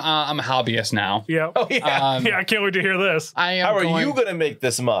 because I'm a hobbyist now, Yeah. Oh yeah. Yeah, I can't wait to hear this. I am How are going, you going to make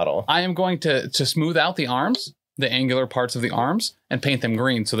this model? I am going to smooth out the arms, the angular parts of the arms, and paint them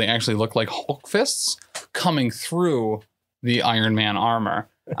green so they actually look like Hulk fists coming through the Iron Man armor.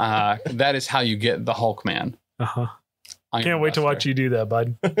 That is how you get the Hulkman. Uh-huh. Iron Can't wait to Buster. watch you do that,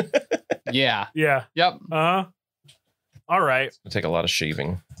 bud. Yeah. Yeah. Yep. Uh-huh. All right. It'll take a lot of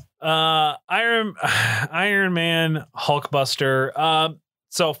shaving. Iron Man Hulkbuster.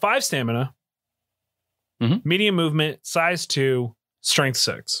 So 5 stamina, Mhm. medium movement, size 2, strength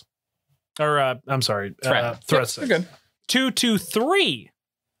 6. Or I'm sorry, threat Yep, 6. you're good. 223.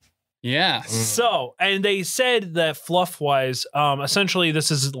 Yes. So, and they said that fluff wise, essentially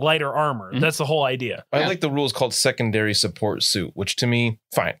this is lighter armor. Mhm. That's the whole idea. I Yeah. like the rules called secondary support suit, which to me,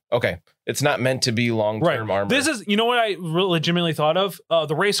 fine. Okay. It's not meant to be long-term armor. This is, you know what I legitimately thought of?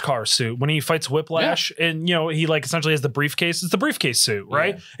 The race car suit when he fights Whiplash, and you know he like essentially has the briefcase. It's the briefcase suit,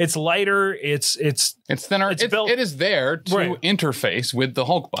 right? Yeah. It's lighter. It's Thinner. It's built- It is there to Right. interface with the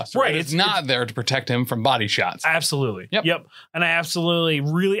Hulkbuster. Right, It's it's- not there to protect him from body shots. absolutely, Yep. And I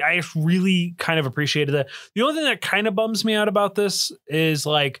really kind of appreciated that. The only thing that kind of bums me out about this is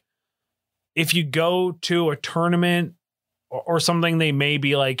like if you go to a tournament or something, they may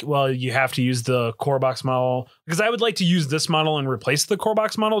be like, well, you have to use the core box model, because I would like to use this model and replace the core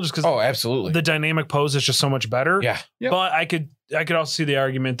box model just because Oh, absolutely. the dynamic pose is just so much better. Yeah. Yep. But I could also see the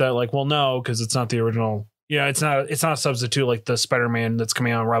argument that like, well, no, because it's not the original. Yeah, it's not a substitute like the Spider-Man that's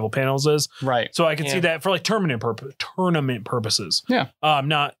coming out on Rival Panels is. Right. So I can see Yeah. that for like tournament purposes. Yeah.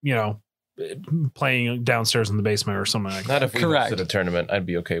 Not playing downstairs in the basement or something like that. Not if we Correct. hosted a tournament. I'd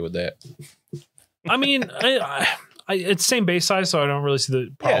be okay with that. I mean, it's same base size, so I don't really see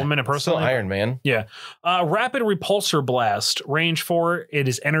the problem in it Still personally. Iron Man. Rapid Repulsor Blast, range 4. It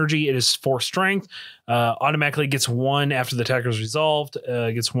is energy. It is 4 strength. Automatically gets 1 after the attacker is resolved.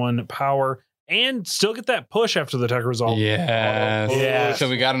 Gets 1 power, and still get that push after the attacker resolved. Yes. Yeah. So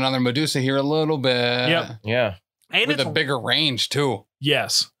we got another Medusa here a little bit. Yep. Yeah. And With it's a bigger range too.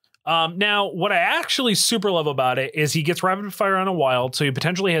 yes. Now, what I actually super love about it is he gets rapid fire on a wild, so he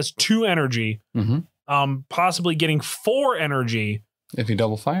potentially has 2 energy, Mm-hmm. possibly getting 4 energy If he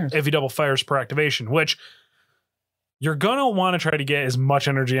double fires. if he double fires per activation, which you're gonna want to try to get as much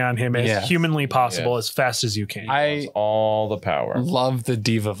energy on him as Yes. humanly possible Yes. as fast as you can. That's all the power. Love the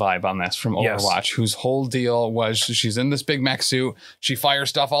diva vibe on this from Yes. Overwatch, whose whole deal was she's in this big mech suit. She fires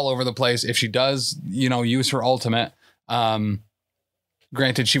stuff all over the place. If she does, use her ultimate,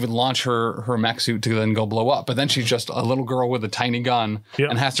 granted, she would launch her mech suit to then go blow up, but then she's just a little girl with a tiny gun Yep.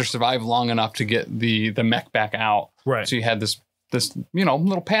 and has to survive long enough to get the mech back out. Right. So you had this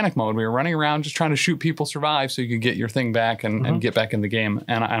little panic mode. We were running around just trying to shoot people, survive, so you could get your thing back and get back in the game.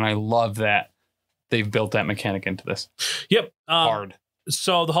 And I love that they've built that mechanic into this. Yep. Hard.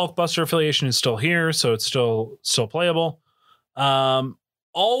 So the Hulkbuster affiliation is still here, so it's still playable.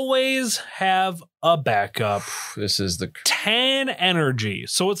 Always have a backup. This is the 10 energy,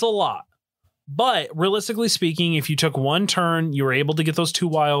 so it's a lot. But realistically speaking, if you took 1 turn, you were able to get those 2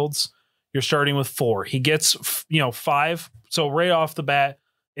 wilds. You're starting with 4. He gets 5. So right off the bat,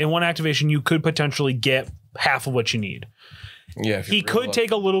 in 1 activation, you could potentially get half of what you need. yeah. if you're He real could lucky.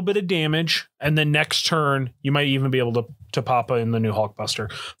 take a little bit of damage, and then next turn, you might even be able to pop in the new Hulkbuster.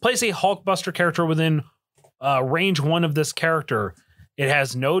 Place a Hulkbuster character within range 1 of this character. It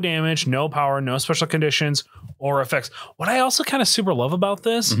has no damage, no power, no special conditions or effects. What I also kind of super love about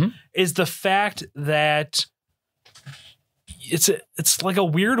this is the fact that it's like a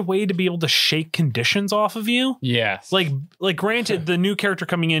weird way to be able to shake conditions off of you. Yes. Like granted, the new character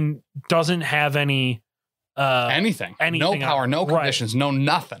coming in doesn't have any anything. No anything power, on- no right. conditions, no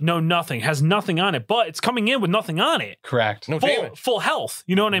nothing. no nothing, has nothing on it, but it's coming in with nothing on it. Correct. No damage. Full health.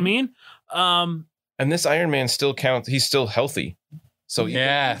 You know what I mean? And this Iron Man still counts. He's still healthy. So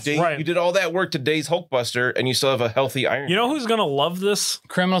Yes. Right. you did all that work to Days Hulkbuster, and you still have a healthy Iron. You know who's gonna love this?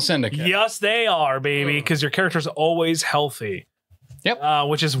 Criminal Syndicate. Yes, they are, baby, because your character's always healthy. Yep.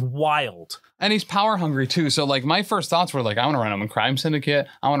 Which is wild. And he's power hungry too. So like my first thoughts were like, I want to run him in Crime Syndicate.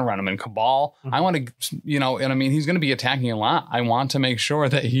 I want to run him in Cabal. I want to, and I mean, he's going to be attacking a lot. I want to make sure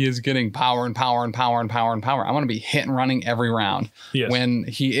that he is getting power and power and power and power and power. I want to be hit and running every round. Yes. When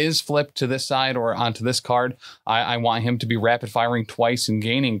he is flipped to this side or onto this card, I want him to be rapid firing twice and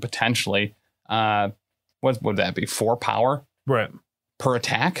gaining potentially, what would that be? 4 power Right. per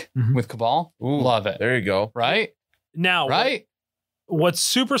attack Mhm. with Cabal. Ooh, Love it. There you go. Right? Now, Right? what's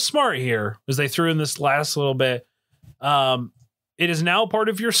super smart here is they threw in this last little bit. It is now part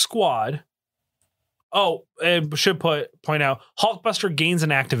of your squad. Oh, and should point out, Hulkbuster gains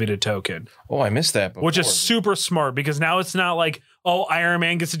an activated token, Oh, I missed that. Before. which is super smart because now it's not like, oh, Iron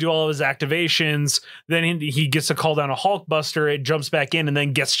Man gets to do all of his activations, then he gets to call down a Hulkbuster, it jumps back in, and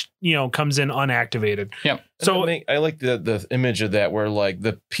then gets comes in unactivated. Yep. So I like the image of that where like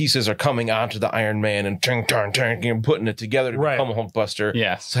the pieces are coming onto the Iron Man and putting it together to Right. become a Hulkbuster.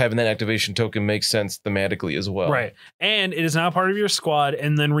 Yes. So having that activation token makes sense thematically as well. right, and it is now part of your squad,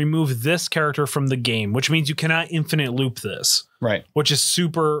 and then remove this character from the game, which means you cannot infinite loop this. Right. Which is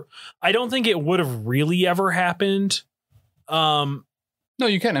super. I don't think it would have really ever happened. No,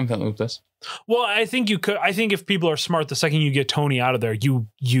 you can't infinite loop this. Well, I think you could. I think if people are smart, the second you get Tony out of there, you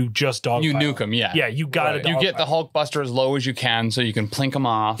just dog. You nuke him, yeah. Yeah, you got Right. to. You get the Hulkbuster as low as you can so you can plink him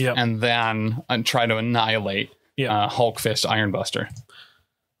off Yep. and then try to annihilate Yeah. Hulk Fist Ironbuster.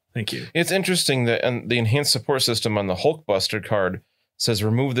 Thank you. It's interesting that the enhanced support system on the Hulkbuster card says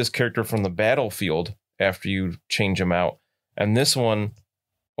remove this character from the battlefield after you change him out. And this one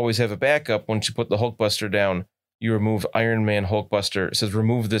always have a backup. Once you put the Hulkbuster down, you remove Iron Man Hulkbuster. It says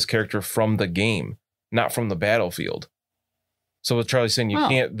remove this character from the game, not from the battlefield. So what Charlie's saying, you Oh.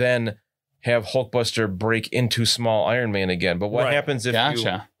 can't then have Hulkbuster break into small Iron Man again. But what Right. happens if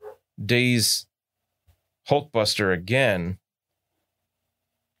Gotcha. you daze Hulkbuster again?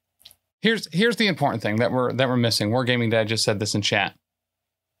 Here's the important thing that we're missing. Wargaming Dad just said this in chat.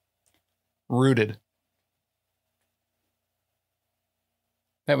 Rooted.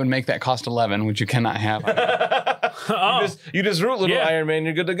 That would make that cost 11, which you cannot have. Oh, you just root little Yeah. Iron Man,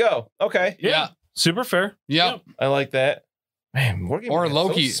 you're good to go. Okay. yeah. Super fair. Yep. I like that. Man, Wargaming Or Dad's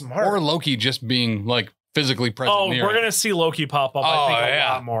Loki. so smart. Or Loki just being like physically present. Oh, near we're it. gonna see Loki pop up. I Oh, think a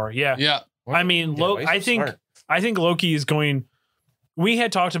yeah. lot more. Yeah. Yeah. I mean, Yeah, why is he I think smart? I think Loki is going. We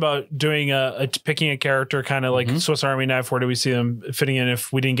had talked about doing picking a character, kind of like Mhm. Swiss Army knife. Where do we see them fitting in?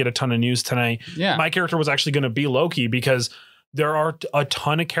 If we didn't get a ton of news tonight, Yeah. my character was actually going to be Loki because there are a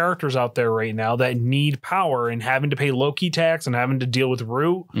ton of characters out there right now that need power and having to pay Loki tax and having to deal with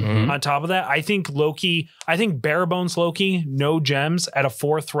Root. Mhm. On top of that, I think bare bones Loki, no gems at a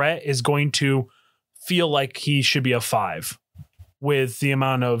 4 threat is going to feel like he should be a 5 with the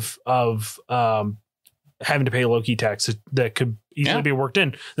amount of having to pay low-key tax that could easily be worked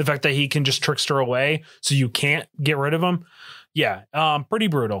in. The fact that he can just trickster away so you can't get rid of him. Yeah. Pretty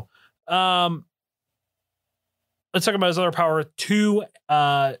brutal. Let's talk about his other power. Two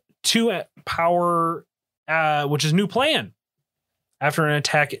power, which is new plan. After an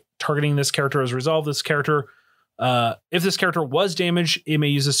attack targeting this character is resolved, this character, if this character was damaged, it may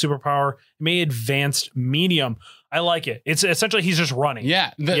use a superpower. It may advanced medium. I like it. It's essentially he's just running.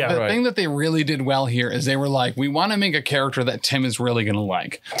 Yeah. The thing that they really did well here is they were like, we want to make a character that Tim is really going to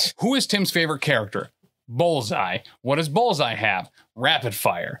like. Who is Tim's favorite character? Bullseye. What does Bullseye have? Rapid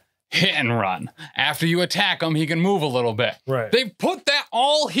fire. Hit and run. After you attack him, he can move a little bit. Right. They put that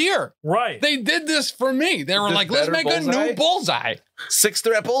all here. Right. They did this for me. They were This like, let's better make a new Bullseye.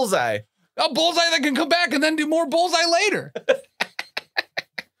 6-threat bullseye. A Bullseye that can come back and then do more Bullseye later.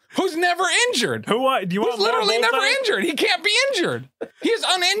 Who's never injured. Do you want Who's more literally never Bullseye? injured. He can't be injured. He is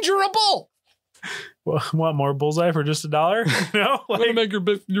uninjurable. Well, want more Bullseye for just $1? No. Like, make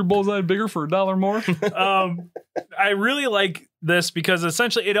your Bullseye bigger for $1 more. I really like this because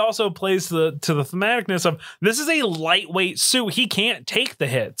essentially it also plays to the thematicness of this is a lightweight suit. He can't take the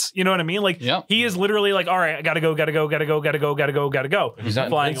hits. You know what I mean? Like he is literally like, all right, I gotta go. He's not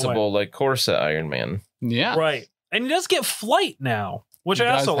Flying invincible away. like Corset Iron Man. Yeah. Right. And he does get flight now, which He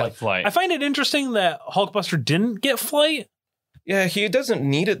I does also have like. flight. I find it interesting that Hulkbuster didn't get flight. Yeah, he doesn't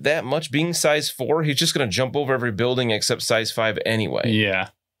need it that much. Being size 4, he's just going to jump over every building except size 5 anyway. Yeah.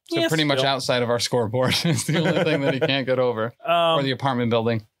 So Yeah, pretty much still. outside of our scoreboard is the only thing that he can't get over. Or the apartment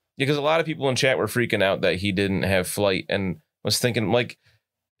building. Because a lot of people in chat were freaking out that he didn't have flight and was thinking, like,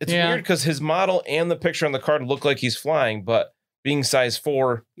 it's weird because his model and the picture on the card look like he's flying, but being size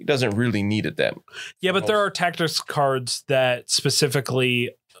 4, he doesn't really need it that much. Yeah, but there are tactics cards that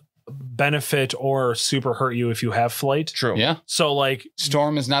specifically benefit or super hurt you if you have flight. True. Yeah. So like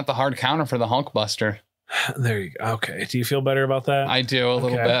Storm is not the hard counter for the Hulkbuster. there you go. Okay. Do you feel better about that? I do a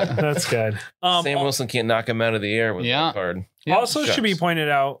little Okay. bit. That's good. Sam Wilson can't knock him out of the air with that card. Yeah. Also should be Shucks. pointed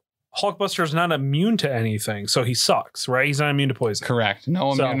out, Hulkbuster is not immune to anything, so he sucks, right? He's not immune to poison. Correct.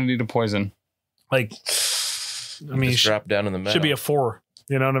 No So- immunity to poison. Like, I mean, Just drop down in the middle. should be a 4.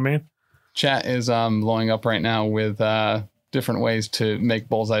 You know what I mean? Chat is blowing up right now with different ways to make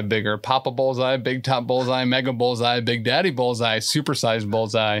Bullseye bigger. Papa Bullseye, Big Top Bullseye, Mega Bullseye, Big Daddy Bullseye, Supersized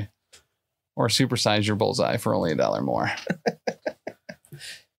Bullseye, or Supersize your Bullseye for only $1 more.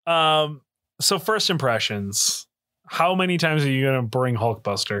 So first impressions. How many times are you gonna bring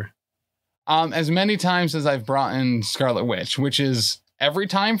Hulkbuster? As many times as I've brought in Scarlet Witch, which is every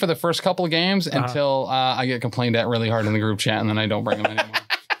time for the first couple of games until I get complained at really hard in the group chat and then I don't bring him anymore.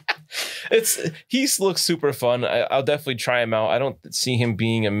 He looks super fun. I'll definitely try him out. I don't see him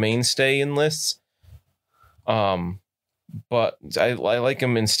being a mainstay in lists. But I like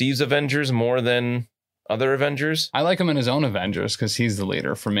him in Steve's Avengers more than other Avengers. I like him in his own Avengers because he's the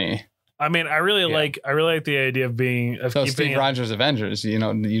leader for me. I mean, I really like the idea of So keeping Steve it Rogers Avengers, you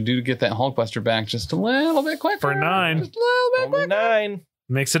know, you do get that Hulkbuster back just a little bit quicker. for 9. Just a little bit Only quicker. 9.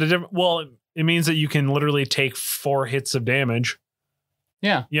 Makes it a different. Well, it means that you can literally take 4 hits of damage.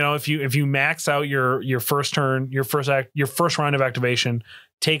 Yeah. You know, if you max out your first turn, your first round of activation,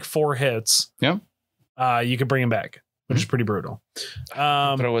 take 4 hits. Yep. You can bring him back, which is pretty brutal.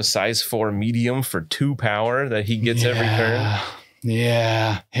 Throw a size 4 medium for 2 power that he gets every turn.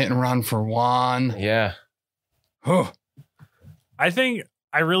 Yeah. Hit and run for 1. Yeah. Whew. I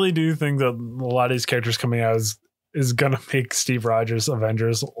really do think that a lot of these characters coming out is gonna make Steve Rogers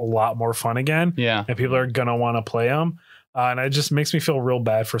Avengers a lot more fun again. Yeah. And people are gonna want to play them. And it just makes me feel real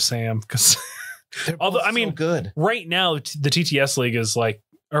bad for Sam because although I mean, good. right now the TTS League is like,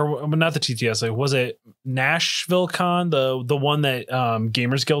 or not the TTS League, was it Nashville Con, the one that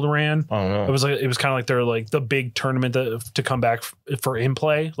Gamers Guild ran? I don't know. It was kind of like they're like the big tournament to come back for in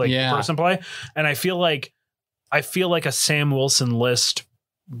play, like person play. And I feel like a Sam Wilson list,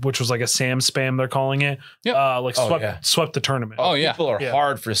 which was like a Sam spam, they're calling it. Yep. Swept the tournament. Oh, yeah. People are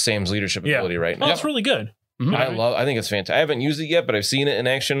hard for Sam's leadership ability right now. Oh, it's really good. Mm-hmm. I think it's fantastic. I haven't used it yet, but I've seen it in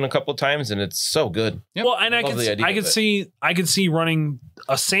action a couple of times, and it's so good. Yep. Well, and I love the idea of could see running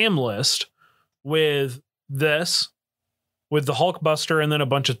a Sam list with this, with the Hulkbuster, and then a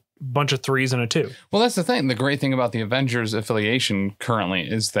bunch of 3s and a 2. Well, that's the thing. The great thing about the Avengers affiliation currently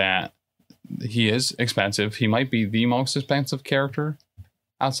is that he is expensive. He might be the most expensive character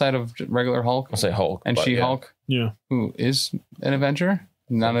outside of regular Hulk I'll say Hulk. and but She-Hulk, Yeah. who is an Avenger.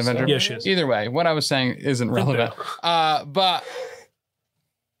 Not an Avenger. Yeah, she is. Either way, what I was saying isn't relevant. But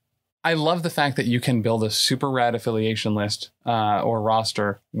I love the fact that you can build a super rad affiliation list or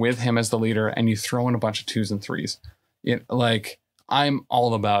roster with him as the leader, and you throw in a bunch of 2s and 3s. Like, I'm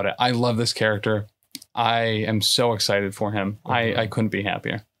all about it. I love this character. I am so excited for him. I couldn't be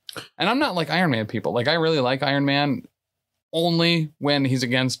happier. And I'm not like Iron Man people. Like, I really like Iron Man only when he's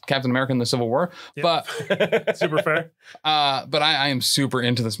against Captain America in the Civil War. Yep. But Super fair. but I am super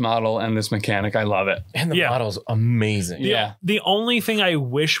into this model and this mechanic. I love it. And the Yeah. model's amazing. Yeah. The only thing I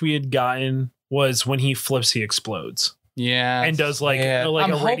wish we had gotten was when he flips, he explodes Yeah. and does like Yeah. like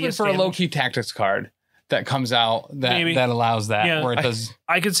I'm a hoping radius for a damage. low-key tactics card that comes out that Maybe. that allows that, Yeah. where it does.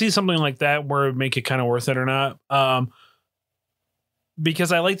 I could see something like that where it would make it kind of worth it or not.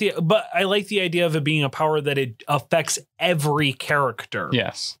 Because I like the idea of it being a power that it affects every character.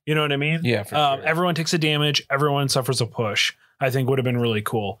 Yes. You know what I mean? Yeah, for sure. Everyone takes a damage. Everyone suffers a push. I think would have been really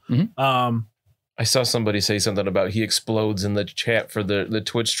cool. Mhm. I saw somebody say something about he explodes in the chat for the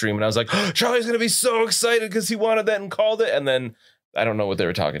Twitch stream, and I was like, Charlie's gonna be so excited because he wanted that and called it, and then I don't know what they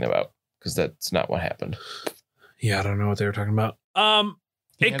were talking about because that's not what happened. Yeah, I don't know what they were talking about.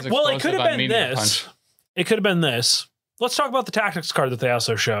 He It has could explosive have on been Meteor this. Punch. It could have been this. Let's talk about the tactics card that they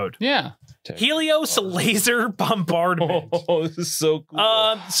also showed. Yeah. Helios laser bombardment. Oh, this is so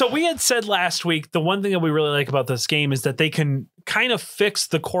cool. So we had said last week the one thing that we really like about this game is that they can kind of fix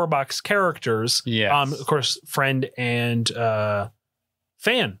the core box characters. Yes. Of course, friend and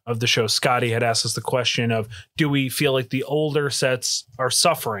fan of the show, Scotty, had asked us the question of, do we feel like the older sets are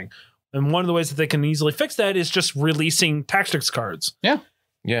suffering? And one of the ways that they can easily fix that is just releasing tactics cards. Yeah.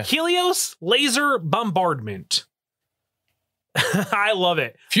 Helios laser bombardment. I love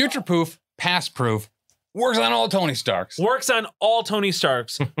it. Future proof, past proof, works on all Tony Starks. Works on all Tony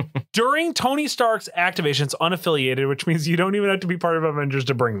Starks. During Tony Stark's activations, unaffiliated, which means you don't even have to be part of Avengers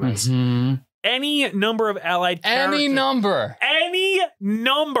to bring this. Mhm. Any number of allied characters. Any number. Any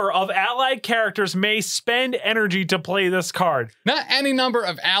number of allied characters may spend energy to play this card. Not any number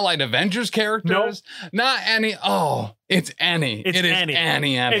of allied Avengers characters. Not any. Oh, it's any. It's It is any.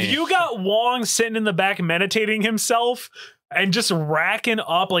 any. If you got Wong sitting in the back meditating himself and just racking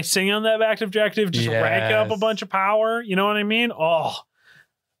up, like sitting on that back objective, just racking up a Yes. bunch of power, you know what I mean? Oh,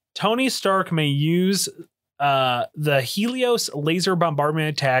 Tony Stark may use the Helios laser bombardment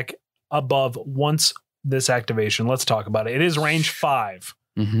attack above once this activation. Let's talk about it. It is range 5.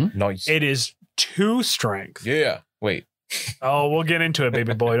 Mhm. Nice. It is 2 strength. Yeah. Wait. Oh, we'll get into it,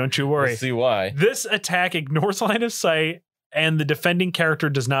 baby boy. Don't you worry. Let's see why. This attack ignores line of sight, and the defending character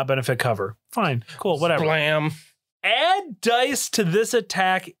does not benefit cover. Fine, cool, whatever. Blam. Add dice to this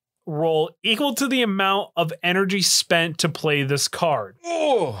attack roll equal to the amount of energy spent to play this card.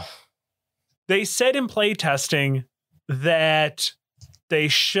 Oh. They said in play testing that they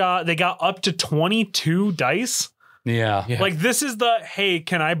got up to 22 dice. Yeah. Yeah. Like, this is the, hey,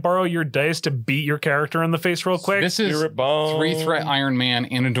 can I borrow your dice to beat your character in the face real quick? This is Spirit bomb. 3-threat Iron Man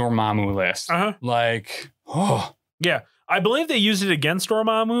and a Dormammu list. Uh-huh. Like, oh, Yeah. I believe they used it against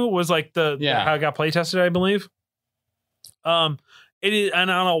Dormammu, was like Yeah. how it got play tested, I believe. It is, and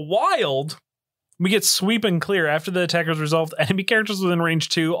on a wild, we get sweep and clear after the attacker's resolved. Enemy characters within range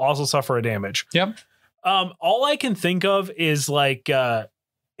 2 also suffer a damage. yep. All I can think of is like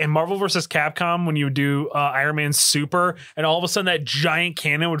in Marvel vs. Capcom when you would do Iron Man Super, and all of a sudden that giant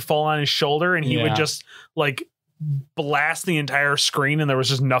cannon would fall on his shoulder, and he would Yeah. just like blast the entire screen, and there was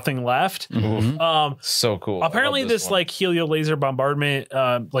just nothing left. Mhm. So cool. I Apparently, love this one. like Helio laser bombardment,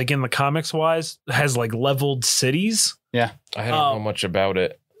 like in the comics wise, has like leveled cities. I don't know much about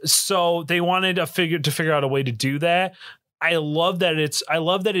it. So they wanted to figure out a way to do that. I love that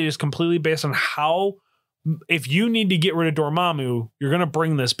it is completely based on how, if you need to get rid of Dormammu, you're going to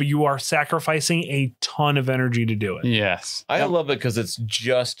bring this, but you are sacrificing a ton of energy to do it. Yes. I love it because it's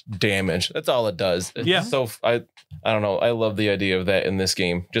just damage. That's all it does. It's Yeah. So I don't know. I love the idea of that in this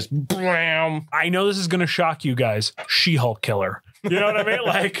game. Just blam. I know this is going to shock you guys. She-Hulk killer. You know what I mean?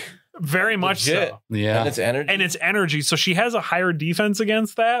 Like, very much Legit. so. Yeah. And it's energy. And it's energy. So she has a higher defense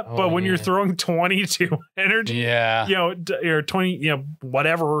against that. Oh, but when you're yeah. throwing 22 energy, yeah. you know, or 20, you know,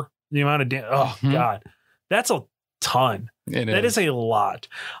 whatever the amount of damage. Oh, Mhm. God. That's a ton. It That is a lot.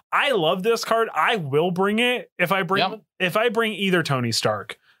 I love this card. I will bring it if I bring Yep. if I bring either Tony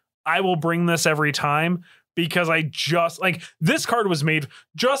Stark. I will bring this every time because I just like this card was made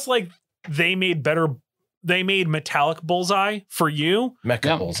just like they made metallic bullseye for you, Mecha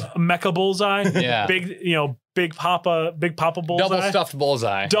Yep. bullseye. mecha bullseye, Yeah. big papa bullseye, Double stuffed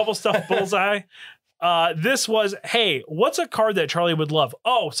bullseye. double stuffed bullseye. This was, hey, what's a card that Charlie would love?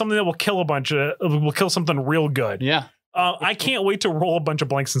 Oh, something that will kill something real good. Yeah. I can't wait to roll a bunch of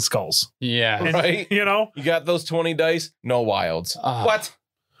blanks and skulls. Yeah. And, Right. You know, You got those 20 dice? No wilds. What?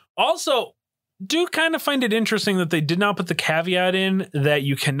 also do kind of find it interesting that they did not put the caveat in that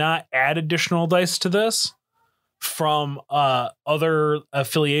you cannot add additional dice to this. from other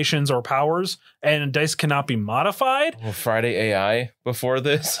affiliations or powers, and dice cannot be modified. Well, Friday AI before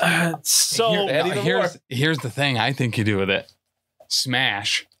this. So Add even more. Here's the thing I think you do with it.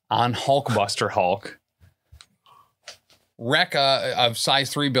 Smash on Hulkbuster Hulk. Wreck a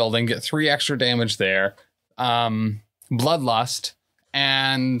size 3 building, get 3 extra damage there. Bloodlust,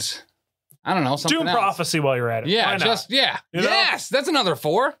 and I don't know, something Doom else. Prophecy while you're at it. Yeah, Why not? You know? Yes, that's another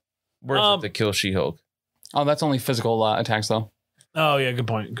 4. Where's it to kill She-Hulk? Oh, that's only physical attacks though. Oh yeah, good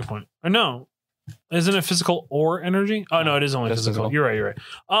point. Good point. No, isn't it physical or energy? Oh no, it is only Just physical. physical. You're right. You're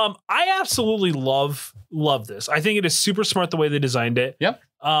right. I absolutely love this. I think it is super smart the way they designed it. Yep.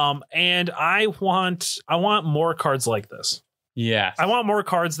 And I want more cards like this. Yes. I want more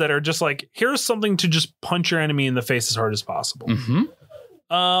cards that are just like, here's something to just punch your enemy in the face as hard as possible.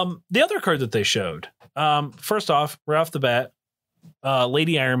 Mm-hmm. The other card that they showed, first off, right off the bat,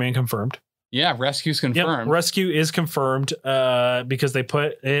 Lady Iron Man confirmed. Yeah, rescue's Yep, confirmed. rescue is confirmed because they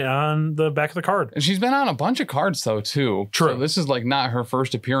put it on the back of the card. And she's been on a bunch of cards though too. True. So this is like not her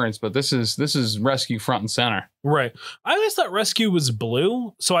first appearance, but this is rescue front and center. Right. I always thought rescue was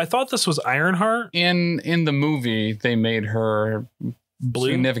blue, so I thought this was Ironheart. In the movie, they made her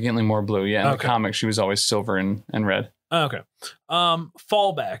Blue. significantly more blue. Yeah, in Okay. the comic, she was always silver and red. Okay.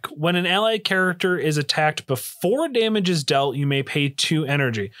 Fallback. When an allied character is attacked before damage is dealt, you may pay 2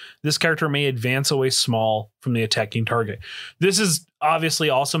 energy. This character may advance away small from the attacking target. This is obviously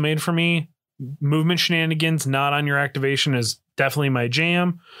also made for me. Movement shenanigans, not on your activation, is definitely my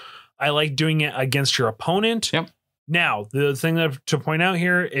jam. I like doing it against your opponent. Yep. Now, the thing to point out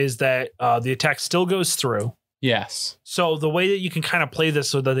here is that the attack still goes through. Yes. So the way that you can kind of play this,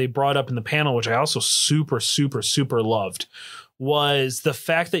 so that they brought up in the panel, which I also super loved, was the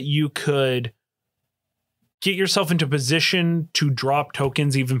fact that you could get yourself into position to drop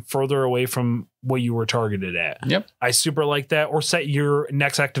tokens even further away from what you were targeted at. Yep. I super like that. Or set your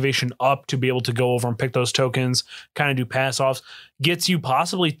next activation up to be able to go over and pick those tokens, kind of do pass offs, gets you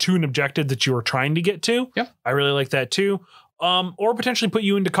possibly to an objective that you were trying to get to. Yep. I really like that too. Or potentially put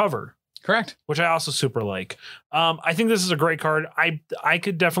you into cover, Correct. which I also super like. I think this is a great card. I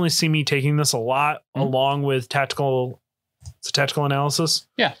could definitely see me taking this a lot along with tactical analysis.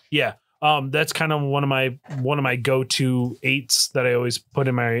 Yeah. Yeah. That's kind of one of my go-to 8s that I always put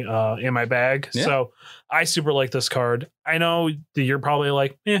in my bag. Yeah. So I super like this card. I know that you're probably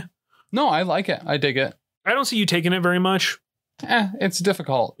like, No, I like it. I dig it. I don't see you taking it very much. It's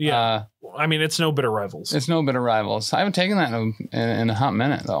difficult. Yeah. I mean, it's no Bitter Rivals. It's no Bitter Rivals. I haven't taken that in a hot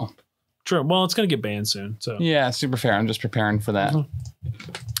minute though. True. Well, it's going to get banned soon. So Yeah, super fair. I'm just preparing for that.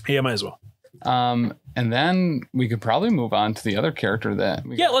 yeah, might as well. And then we could probably move on to the other character that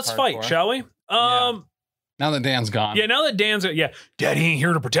we Yeah, got a let's card fight, for. shall we? Now that Dan's gone. Yeah, now that Dan's Daddy ain't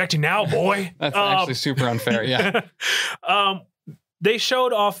here to protect you now, boy. That's actually super unfair. Yeah. They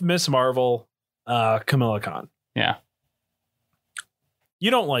showed off Miss Marvel, Kamala Khan. Yeah. You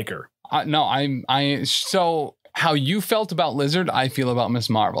don't like her. No, so how you felt about Lizard, I feel about Miss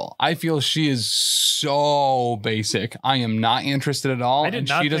Marvel. I feel she is so basic. I am not interested at all. I did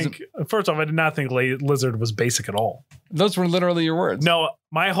not think. First off, I did not think Lizard was basic at all. Those were literally your words. No,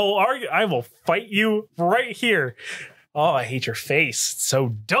 my whole argument. I will fight you right here. Oh, I hate your face. It's so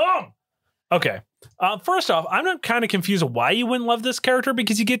dumb. Okay. First off, I'm not kind of confused why you wouldn't love this character,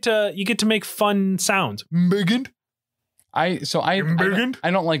 because you get to make fun sounds. Megan. I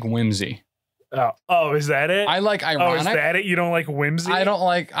don't like whimsy. Oh, is that it? I like ironic. Oh, is that it? You don't like whimsy? I don't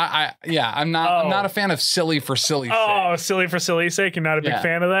like. I'm not a fan of silly for silly sake. Oh, silly for silly's sake. You're not a big Yeah.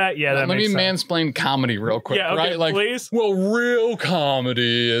 fan of that? Yeah, that Let me makes sense. mansplain comedy real quick, Yeah, okay, right? Like, please. well, real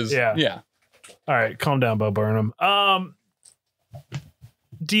comedy is Yeah. All right, calm down, Bo Burnham.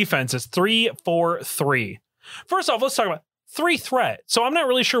 Defense is 3-4-3. First off, let's talk about 3 threat. So I'm not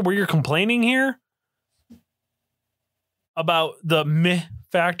really sure where you're complaining here about the meh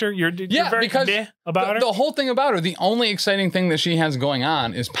factor. You're very because meh about her. the whole thing about her, the only exciting thing that she has going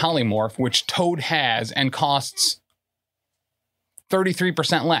on is polymorph, which Toad has and costs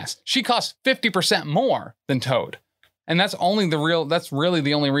 33% less. She costs 50% more than Toad. And that's really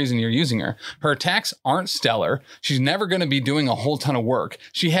the only reason you're using her. Her attacks aren't stellar. She's never going to be doing a whole ton of work.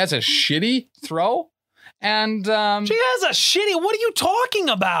 She has a shitty throw, and She has a shitty. What are you talking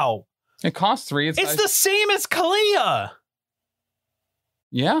about? it costs 3. It's the same as Kalia.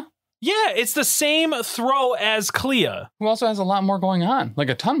 Yeah. Yeah, it's the same throw as Clea. Who also has a lot more going on, like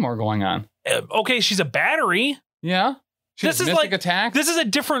a ton more going on. Okay, she's a battery. Yeah. She This has is mystic like attack. This is a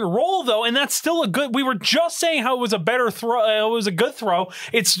different role though, and that's still a good. We were just saying how it was a better throw. It was a good throw.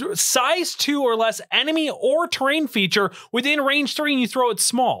 It's size 2 or less enemy or terrain feature within range 3, and you throw it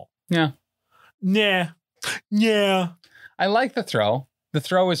small. Yeah. Nah. Yeah. I like the throw. The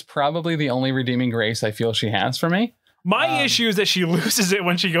throw is probably the only redeeming grace I feel she has for me. My issue is that she loses it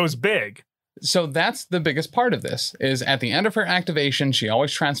when she goes big. So that's the biggest part of this, is at the end of her activation, she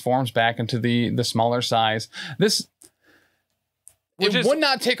always transforms back into the smaller size. It would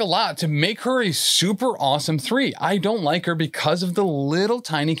not take a lot to make her a super awesome 3. I don't like her because of the little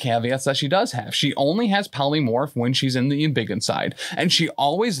tiny caveats that she does have. She only has polymorph when she's in the embiggen side, and she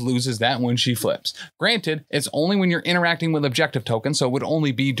always loses that when she flips. Granted, it's only when you're interacting with objective tokens, so it would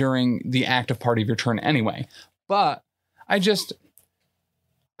only be during the active part of your turn anyway. But I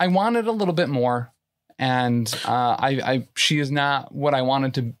wanted a little bit more, and she is not what I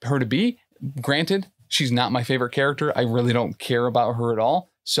wanted her to be. Granted, she's not my favorite character. I really don't care about her at all.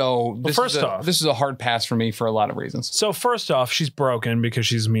 So this is a hard pass for me for a lot of reasons. So first off, she's broken because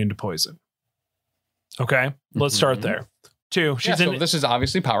she's immune to poison. Okay, let's start there. 2, this is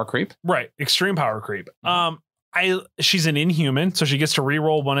obviously power creep. Right, extreme power creep. She's an inhuman, so she gets to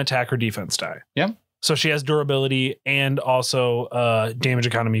reroll 1 attack or defense die. Yep. So she has durability and also damage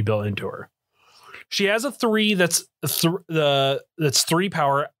economy built into her. She has a 3 that's 3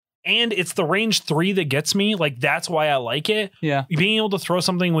 power, and it's the range 3 that gets me. Like, that's why I like it. Yeah. Being able to throw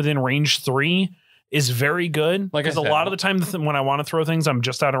something within range 3 is very good. Because a lot of the time when I want to throw things, I'm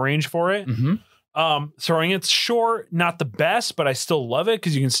just out of range for it. Throwing it's short, not the best, but I still love it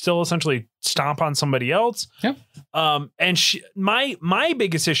because you can still essentially stomp on somebody else. Yep. And my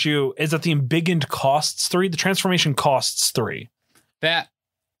biggest issue is that the embiggened costs 3. The transformation costs 3. That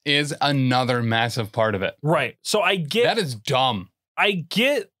is another massive part of it. Right. So I get that is dumb. I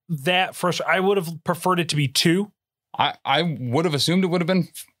get that first. I would have preferred it to be 2. I would have assumed it would have been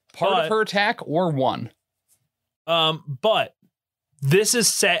part of her attack or 1. But this is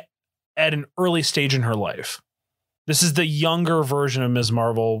set at an early stage in her life. This is the younger version of Ms.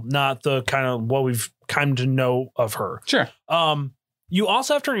 Marvel, not the kind of what we've come to know of her. Sure. You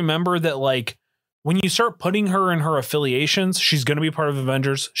also have to remember that, like, when you start putting her in her affiliations, she's going to be part of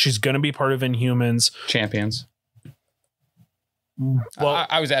Avengers. She's going to be part of Inhumans. Champions. Well,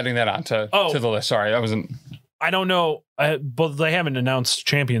 I was adding that on to the list. Sorry, I wasn't. I don't know, but they haven't announced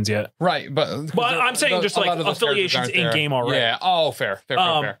Champions yet. Right, but I'm saying just like affiliations in game already. Yeah. Oh, fair.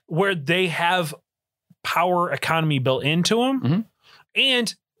 Where they have power economy built into them,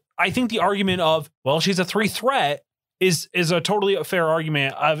 and I think the argument of, well, she's a 3 threat is a totally fair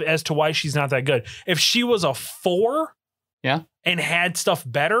argument as to why she's not that good. If she was a 4, and had stuff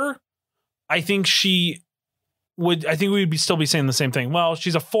better, I think we'd still be saying the same thing. Well,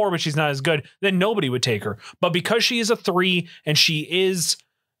 she's a 4, but she's not as good. Then nobody would take her. But because she is a 3 and she is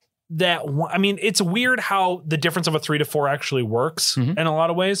that one, I mean, it's weird how the difference of a 3 to 4 actually works in a lot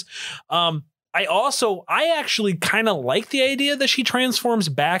of ways. I actually kind of like the idea that she transforms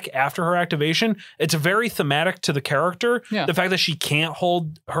back after her activation. It's very thematic to the character. Yeah. The fact that she can't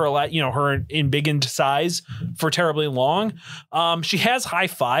hold her embiggened size for terribly long. She has high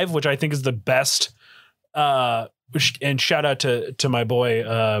 5, which I think is the best. And shout out to my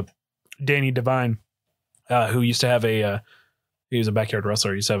boy Danny Devine, who used to have he was a backyard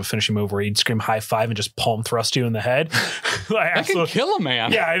wrestler. He used to have a finishing move where he'd scream high 5 and just palm thrust you in the head. I can kill a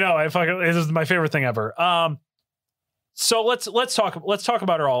man. Yeah, I know. This is my favorite thing ever. So let's talk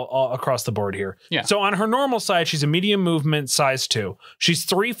about her all across the board here. Yeah. So on her normal side, she's a medium movement, size 2. She's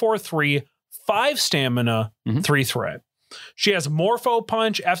 3/4/3, 5 stamina, 3 threat. She has Morpho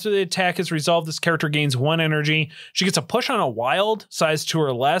Punch. After the attack is resolved, this character gains 1 energy. She gets a push on a wild, size 2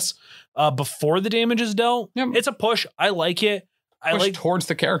 or less, before the damage is dealt. Yep. It's a push. I like it. I like towards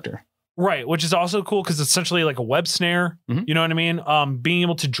the character. Right, which is also cool because it's essentially like a web snare. You know what I mean? Being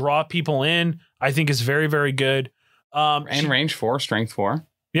able to draw people in, I think is very, very good. And range 4, strength 4.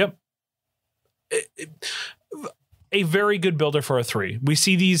 Yep. A very good builder for a 3. We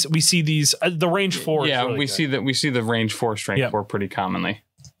see these. The range 4. Yeah, is really good. we see the range 4, strength 4 pretty commonly.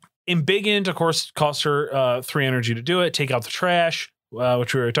 Embiggened, of course, costs her 3 energy to do it. Take out the trash,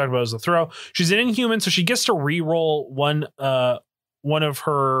 which we were talking about as the throw. She's an inhuman, so she gets to re-roll one of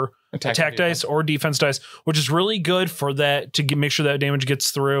her attack dice or defense dice, which is really good for that to make sure that damage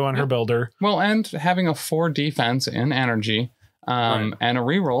gets through on her builder. Well, and having a 4 defense in energy and a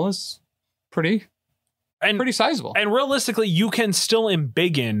reroll is pretty sizable. And realistically, you can still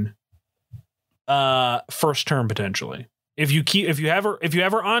embiggen first turn potentially. If you have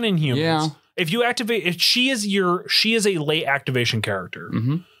her on Inhumans, if you activate, if she is a late activation character,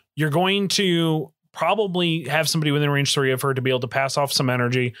 you're going to probably have somebody within range 3 of her to be able to pass off some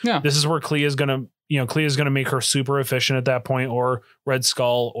energy. Yeah. This is where Clea's gonna make her super efficient at that point, or Red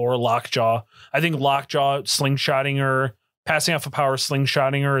Skull or Lockjaw. I think Lockjaw slingshotting her passing off a power,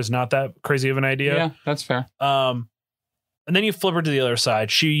 slingshotting her is not that crazy of an idea. Yeah, that's fair. And then you flip her to the other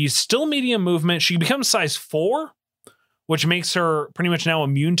side. She's still medium movement. She becomes size 4, which makes her pretty much now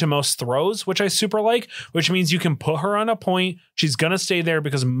immune to most throws, which I super like, which means you can put her on a point. She's going to stay there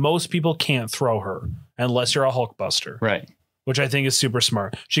because most people can't throw her unless you're a Hulkbuster. Right. Which I think is super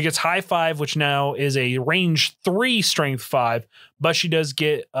smart. She gets high 5, which now is a range 3 strength 5, but she does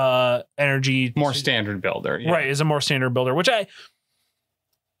get energy. More standard builder. Yeah. Right, is a more standard builder, which I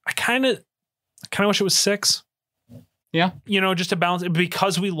kind of wish it was 6. Yeah. Just to balance it,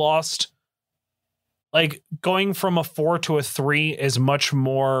 because we lost, like, going from a 4 to a 3 is much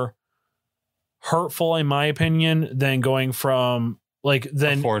more hurtful in my opinion than going from a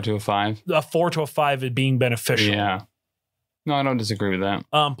 4 to a 5. A 4 to a 5 is being beneficial. Yeah. No, I don't disagree with that.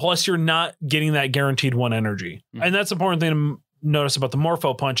 Plus, you're not getting that guaranteed 1 energy. Mm-hmm. And that's the important thing to notice about the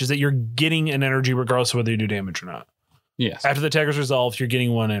Morpho Punch is that you're getting an energy regardless of whether you do damage or not. Yes. After the attacker's resolved, you're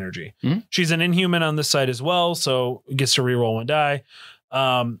getting 1 energy. Mm-hmm. She's an Inhuman on this side as well, so gets to reroll 1 die.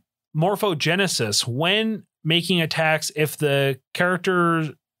 Morphogenesis. When making attacks, if the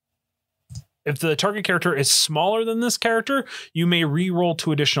target character is smaller than this character, you may re-roll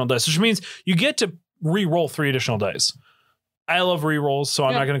 2 additional dice, which means you get to re-roll 3 additional dice. I love re-rolls, so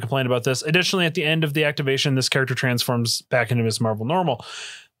I'm not going to complain about this. Additionally, at the end of the activation, this character transforms back into Ms. Marvel normal.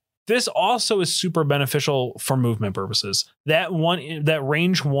 This also is super beneficial for movement purposes. That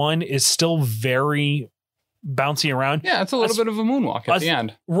range 1 is still very bouncy around. Yeah, it's a little bit of a moonwalk at the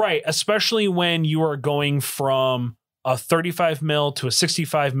end. Right, especially when you are going from a 35 mil to a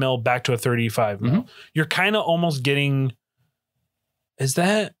 65 mil back to a 35 mil. Mm-hmm. You're kind of almost getting...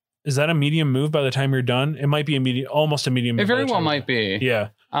 Is that a medium move by the time you're done? It might be almost a medium move. It very well might be. Yeah.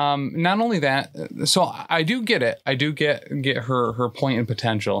 Not only that, so I do get it. I do get her point and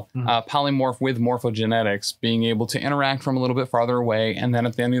potential. Mm-hmm. Polymorph with morphogenetics, being able to interact from a little bit farther away, and then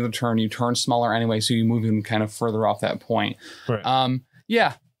at the end of the turn, you turn smaller anyway, so you move him kind of further off that point. Right.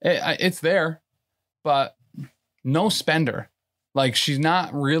 It's there, but no spender. Like, she's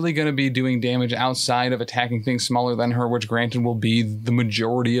not really going to be doing damage outside of attacking things smaller than her, which granted will be the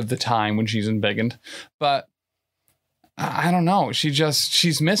majority of the time when she's embiggened. But I don't know.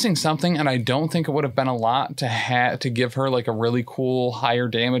 She's missing something, and I don't think it would have been a lot to give her like a really cool higher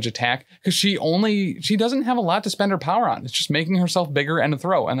damage attack, because she doesn't have a lot to spend her power on. It's just making herself bigger and a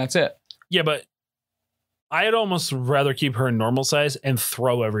throw, and that's it. Yeah, but I'd almost rather keep her in normal size and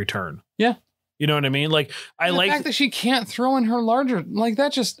throw every turn. Yeah. You know what I mean? Like, the fact that she can't throw in her larger, like,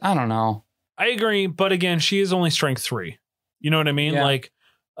 that just, I don't know. I agree, but again, she is only strength 3. You know what I mean? Yeah. Like,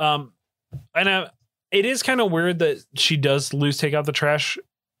 it is kind of weird that she does lose take out the trash,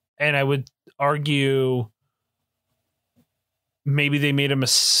 and I would argue maybe they made a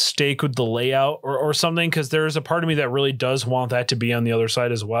mistake with the layout or something, because there's a part of me that really does want that to be on the other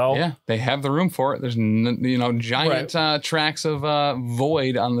side as well. Yeah, they have the room for it. There's giant tracks of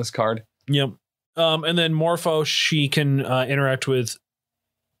void on this card. Yep. And then Morpho, she can interact with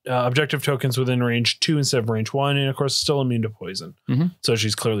objective tokens within range 2 instead of range 1, and of course still immune to poison. Mm-hmm. So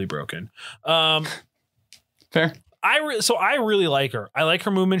she's clearly broken. Fair. I really like her. I like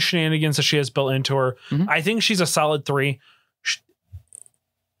her movement shenanigans that she has built into her. Mm-hmm. I think she's a solid 3.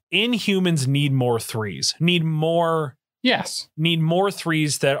 Inhumans need more 3s. Need more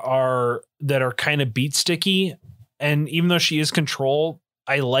 3s that are kind of beat sticky. And even though she is control,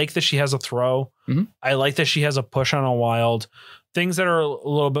 I like that she has a throw. Mm-hmm. I like that she has a push on a wild. Things that are a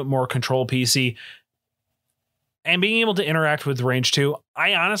little bit more control piecey. And being able to interact with range 2,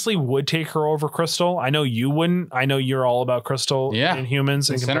 I honestly would take her over Crystal. I know you wouldn't. I know you're all about Crystal in humans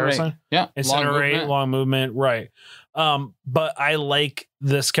in comparison. Yeah. Incinerate, long movement. Right. But I like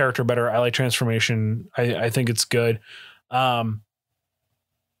this character better. I like transformation. I think it's good. It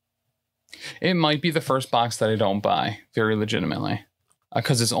might be the first box that I don't buy, very legitimately.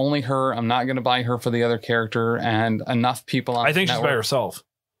 Because it's only her. I'm not going to buy her for the other character, and enough people on I think she's by herself.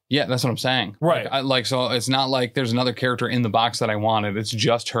 Yeah, that's what I'm saying. Right. So it's not like there's another character in the box that I wanted. It's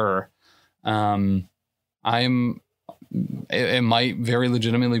just her. It might very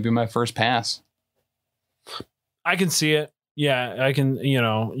legitimately be my first pass. I can see it. Yeah, I can,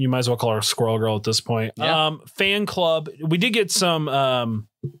 you might as well call her Squirrel Girl at this point. Yeah. Fan Club. We did get some,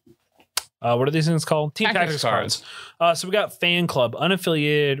 what are these things called? Team Tactics cards. So we got Fan Club,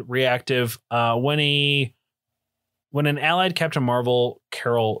 unaffiliated, reactive. When an allied Captain Marvel,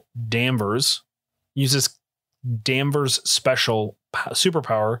 Carol Danvers, uses Danvers' special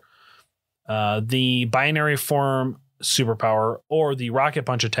superpower, the binary form superpower, or the rocket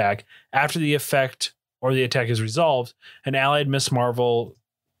punch attack, after the effect or the attack is resolved, an allied Miss Marvel,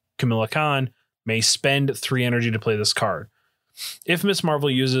 Kamala Khan, may spend 3 energy to play this card. If Miss Marvel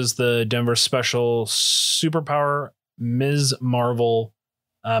uses the Denver special superpower, Ms. Marvel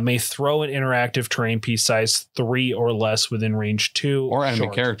may throw an interactive terrain piece size 3 or less within range 2 Or enemy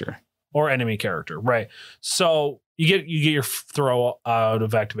character. Or enemy character, right? So you get your throw out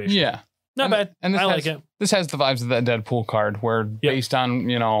of activation. Yeah. Not bad. And I like it. This has the vibes of that Deadpool card where based on,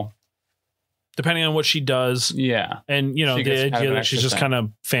 depending on what she does. Yeah. And, She the gets kind of idea an that she's extra just thing. kind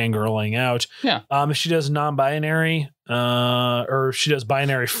of fangirling out. Yeah. If she does non-binary, or if she does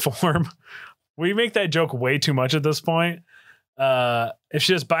binary form, we make that joke way too much at this point. If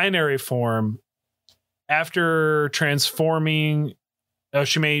she does binary form, after transforming,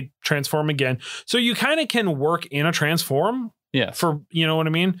 she may transform again. So you kind of can work in a transform. Yeah. For, you know what I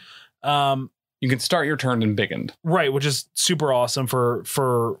mean? You can start your turn in Biggened. Right, which is super awesome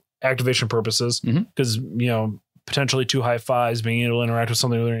for activation purposes because potentially 2 high fives, being able to interact with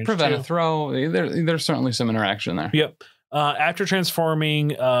something with range Prevent 2. a throw. There's certainly some interaction there. Yep. After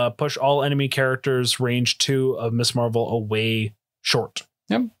transforming, push all enemy characters range 2 of Miss Marvel away short.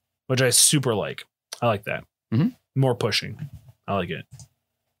 Yep. Which I super like. I like that. Mhm. More pushing. I like it.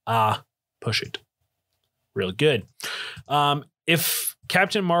 Push it. Real good. If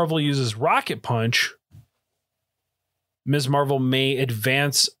Captain Marvel uses Rocket Punch, Ms. Marvel may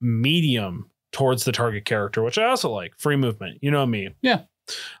advance medium towards the target character, which I also like. Free movement. You know me. Yeah.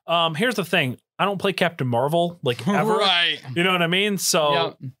 Here's the thing. I don't play Captain Marvel like ever. Right. You know what I mean?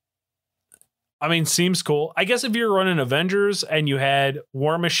 So, seems cool. I guess if you're running Avengers and you had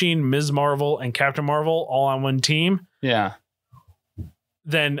War Machine, Ms. Marvel, and Captain Marvel all on one team, Yeah.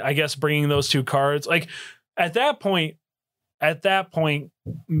 then I guess bringing those 2 cards, like at that point,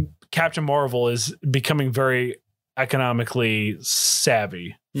 Captain Marvel is becoming very economically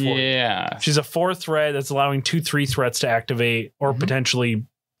savvy. Yeah. She's a 4 threat that's allowing 2/3 threats to activate or potentially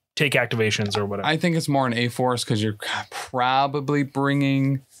take activations or whatever. I think it's more an A-Force because you're probably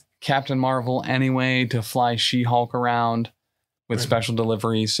bringing Captain Marvel anyway to fly She-Hulk around with special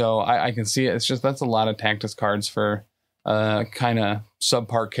delivery. So I can see it. It's just that's a lot of Tactics cards for a kind of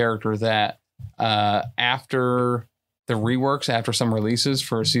subpart character that after the reworks, after some releases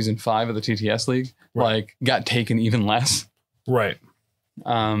for season 5 of the TTS League, got taken even less. Right.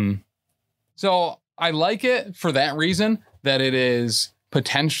 So I like it for that reason, that it is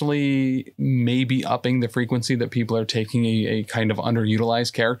potentially maybe upping the frequency that people are taking a kind of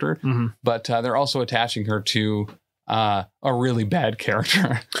underutilized character, but they're also attaching her to a really bad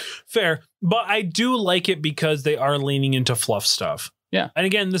character. Fair. But I do like it because they are leaning into fluff stuff. Yeah. And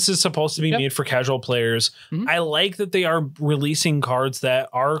again, this is supposed to be made for casual players. I like that they are releasing cards that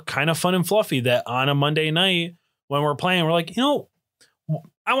are kind of fun and fluffy, that on a Monday night when we're playing, we're like,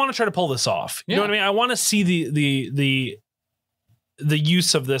 I want to try to pull this off. You know what I mean? I want to see the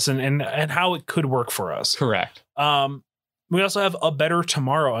use of this and how it could work for us. Correct. We also have a Better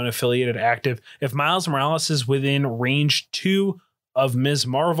Tomorrow unaffiliated active. If Miles Morales is within range 2 of Ms.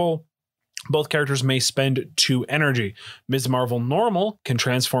 Marvel, both characters may spend 2 energy. Ms. Marvel Normal can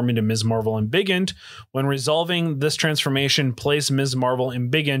transform into Ms. Marvel Embiggened. When resolving this transformation, place Ms. Marvel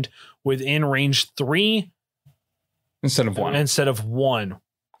Embiggened within range 3 instead of 1.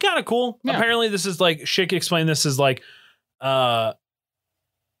 Kind of cool. Yeah. Apparently this is like, Schick explained this is like Miles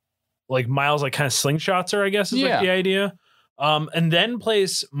like kind of slingshots her, I guess is like the idea. And then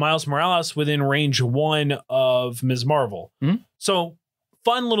place Miles Morales within range 1 of Ms. Marvel. So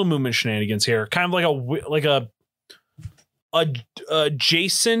fun little movement shenanigans here. Kind of like a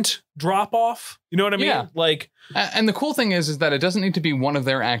adjacent drop off. You know what I mean? Yeah. And the cool thing is that it doesn't need to be one of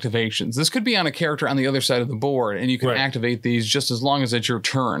their activations. This could be on a character on the other side of the board, and you can activate these just as long as it's your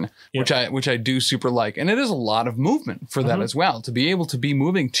turn, which I do super like. And it is a lot of movement for that as well, to be able to be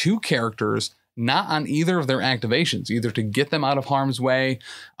moving 2 characters not on either of their activations, either to get them out of harm's way.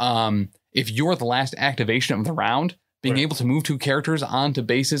 If you're the last activation of the round, being able to move 2 characters onto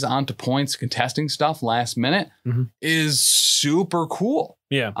bases, onto points, contesting stuff last minute is super cool.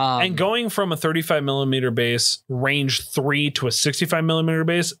 Yeah. And going from a 35 millimeter base, range 3 to a 65 millimeter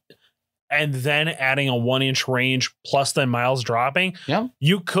base, and then adding a 1-inch range plus then Miles dropping,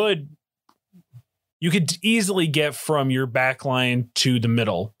 you could easily get from your back line to the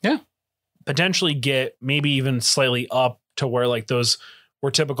middle. Yeah. Potentially get maybe even slightly up to where like those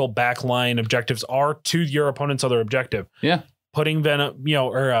where typical backline objectives are to your opponent's other objective. Yeah. Putting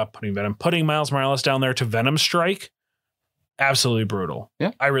Miles Morales down there to Venom Strike. Absolutely brutal.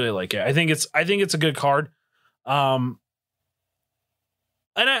 Yeah. I really like it. I think it's a good card. And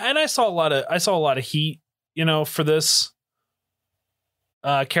I saw a lot of heat, for this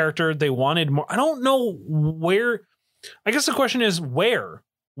character. They wanted more. I don't know where. I guess the question is where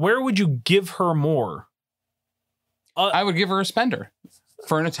would you give her more? I would give her a spender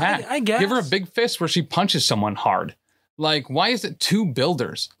for an attack. I guess. Give her a big fist where she punches someone hard. Like, why is it 2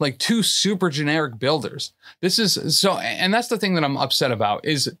 builders? Like 2 super generic builders. This is so, and that's the thing that I'm upset about,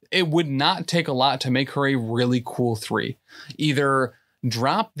 is it would not take a lot to make her a really cool 3. Either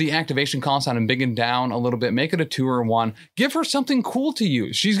drop the activation cost on Embiggen and down a little bit, make it a 2 or 1, give her something cool to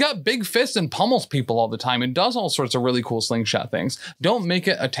use. She's got big fists and pummels people all the time and does all sorts of really cool slingshot things. Don't make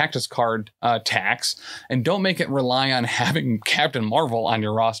it a Tactus card tax, and don't make it rely on having Captain Marvel on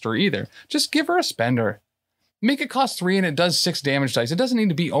your roster either. Just give her a spender. Make it cost 3 and it does 6 damage dice. It doesn't need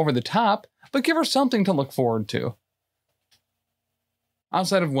to be over the top, but give her something to look forward to.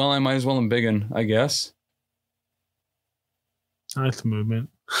 Outside of, well, I might as well Embiggen, I guess. I like the movement.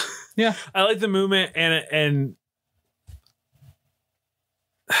 Yeah. I like the movement, and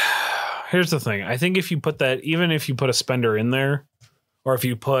here's the thing. I think if you put that, even if you put a spender in there, or if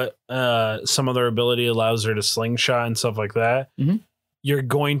you put some other ability allows her to slingshot and stuff like that, you're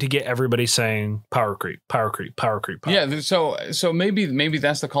going to get everybody saying power creep, power creep, power creep. Power Yeah, so maybe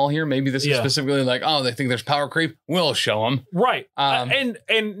that's the call here. Maybe this is specifically like, oh, they think there's power creep. We'll show them. Right. And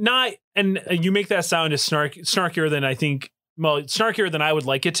you make that sound as snarkier than I think. Well, snarkier than I would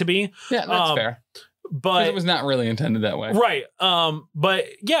like it to be. Yeah, that's fair. But it was not really intended that way. Right. But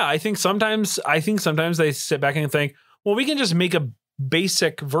yeah, I think sometimes they sit back and think, well, we can just make a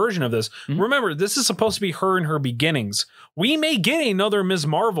basic version of this. Remember, this is supposed to be her in her beginnings. We may get another Ms.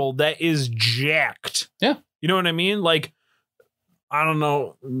 Marvel that is jacked. Yeah. You know what I mean? Like, I don't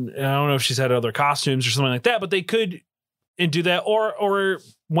know if she's had other costumes or something like that, but they could do that. Or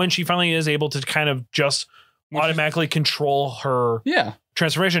when she finally is able to kind of just automatically control her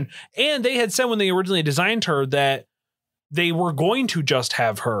transformation. And they had said when they originally designed her that they were going to just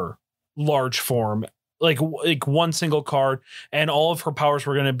have her large form, like one single card, and all of her powers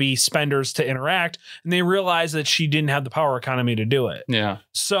were going to be spenders to interact. And they realized that she didn't have the power economy to do it. Yeah.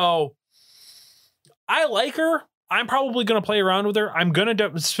 So I like her. I'm probably going to play around with her. I'm going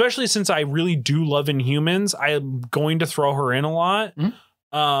to, especially since I really do love Inhumans, I'm going to throw her in a lot.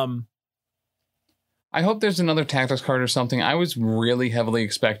 I hope there's another Tactics card or something. I was really heavily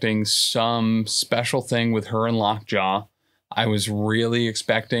expecting some special thing with her and Lockjaw. I was really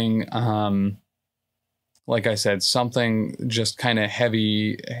expecting, like I said, something just kind of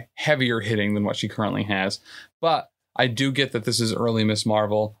heavier hitting than what she currently has. But I do get that this is early Ms.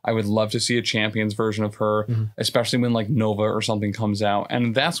 Marvel. I would love to see a Champions version of her, especially when like Nova or something comes out.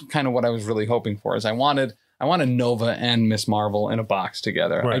 And that's kind of what I was really hoping for, is I wanted Nova and Ms. Marvel in a box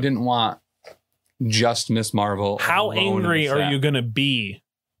together. Right. I didn't want just Ms. Marvel. How angry are you going to be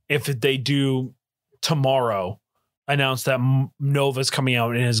if they do tomorrow announce that Nova's coming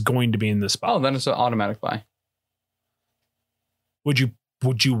out and is going to be in this box? Oh, then it's an automatic buy. Would you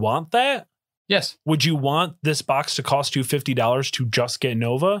want that? Yes. Would you want this box to cost you $50 to just get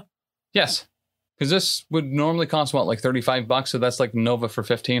Nova? Yes. Because this would normally cost what, like $35? So that's like Nova for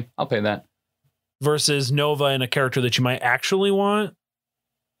 15. I'll pay that. Versus Nova and a character that you might actually want.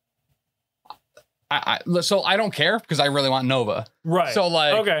 So I don't care because I really want Nova. Right. So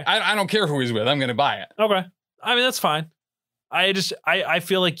like, okay. I don't care who he's with. I'm going to buy it. Okay. I mean, that's fine. I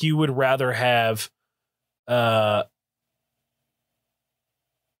feel like you would rather have, I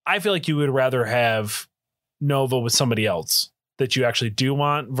feel like you would rather have Nova with somebody else that you actually do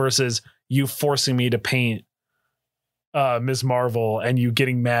want versus you forcing me to paint Ms. Marvel and you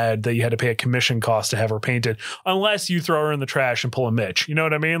getting mad that you had to pay a commission cost to have her painted, unless you throw her in the trash and pull a Mitch. You know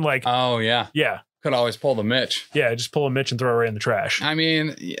what I mean? Like, oh yeah. Yeah. Could always pull the Mitch. Yeah, just pull a Mitch and throw her in the trash. I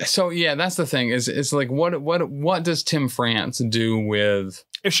mean, so yeah, that's the thing. Is like what does Tim France do with?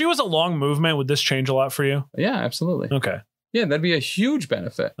 If she was a long movement, would this change a lot for you? Yeah, absolutely. Okay. Yeah, that'd be a huge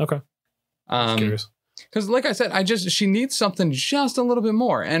benefit. Okay. Because like I said, she needs something just a little bit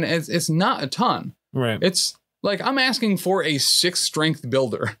more, and it's not a ton. Right. It's like I'm asking for a 6 strength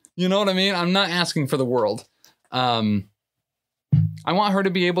builder. You know what I mean? I'm not asking for the world. I want her to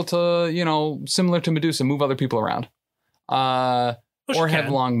be able to, you know, similar to Medusa, move other people around, or have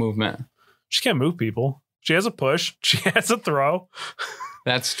long movement. She can't move people. She has a push. She has a throw.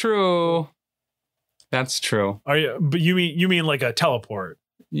 That's true. That's true. But you mean like a teleport?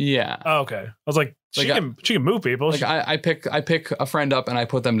 Yeah. Oh, okay. I was like, she can move people. Like I pick a friend up and I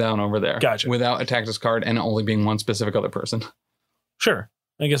put them down over there. Gotcha. Without a Tactics card and only being one specific other person. Sure.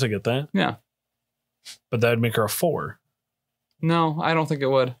 I guess I get that. Yeah. But that would make her a 4. No, I don't think it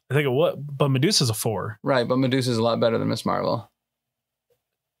would. I think it would. But Medusa's a 4. Right, but Medusa's a lot better than Ms. Marvel.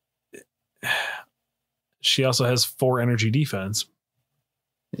 She also has 4 energy defense.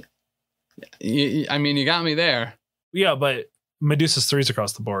 I mean, you got me there. Yeah, but Medusa's 3s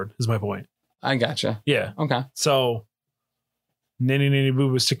across the board is my point. I gotcha. Yeah. Okay. So ninny boo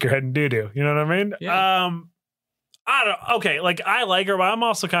boo, stick your head in doo doo. You know what I mean? Yeah. I don't. Okay, like I like her, but I'm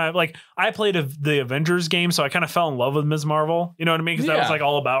also kind of like I played the Avengers game, so I kind of fell in love with Ms. Marvel. You know what I mean? Because that was Yeah. like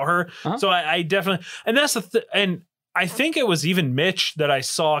all about her. Uh-huh. So I definitely, and that's and I think it was even Mitch that I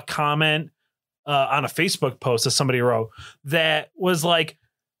saw comment on a Facebook post that somebody wrote that was like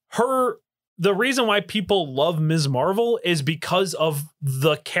her. The reason why people love Ms. Marvel is because of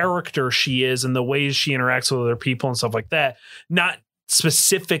the character she is and the ways she interacts with other people and stuff like that, not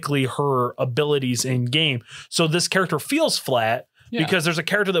specifically her abilities in game. So this character feels flat Yeah. because there's a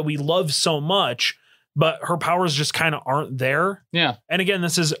character that we love so much, but her powers just kind of aren't there. Yeah. And again,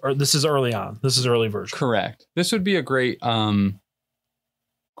 this is early on. This is early version. Correct. This would be a great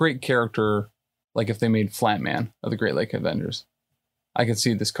great character, like if they made Flatman of the Great Lake Avengers. I could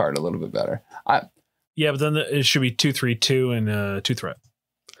see this card a little bit better. Yeah, but then it should be 2/3/2 and 2 threat.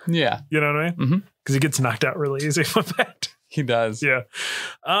 Yeah, You know what I mean? Mhm. Because he gets knocked out really easy with that. he does. Yeah.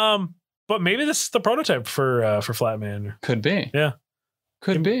 But maybe this is the prototype for Flatman. Could be. Yeah.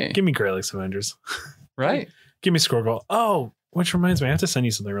 Could be. Give me Great Lakes Avengers. Right. Give me Squirrel Girl. Oh, which reminds me, I have to send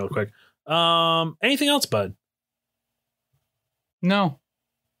you something real quick. Anything else, bud? No.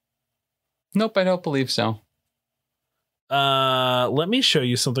 Nope, I don't believe so. Let me show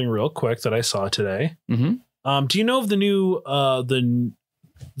you something real quick that I saw today. Mm-hmm. Do you know of the new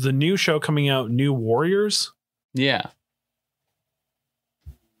the new show coming out, New Warriors? Yeah.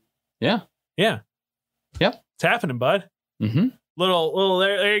 Yeah. Yeah. Yep. It's happening, bud. Mm-hmm. Little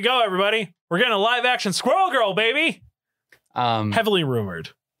there you go, everybody. We're getting a live action Squirrel Girl, baby. Heavily rumored.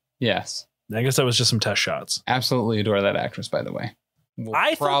 Yes. I guess that was just some test shots. Absolutely adore that actress, by the way. Will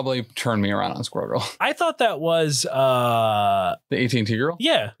probably turn me around on Squirrel Girl. I thought that was The AT&T girl?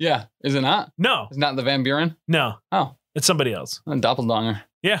 yeah. Yeah. Is it not? No. It's not the Van Buren? No. Oh. It's somebody else. A doppelganger.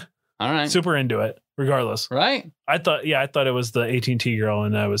 Yeah. All right. Super into it, regardless. Right? I thought it was the AT&T girl,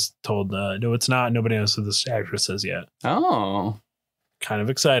 and I was told no, it's not. Nobody knows who this actress is yet. Oh. Kind of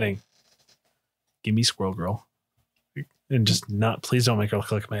exciting. Give me Squirrel Girl, and just not. Please don't make her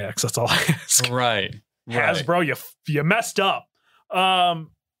look like my ex. That's all I ask. Right. Hasbro, you messed up.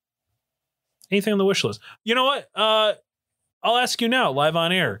 Anything on the wish list? You know what? I'll ask you now, live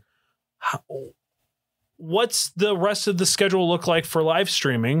on air. What's the rest of the schedule look like for live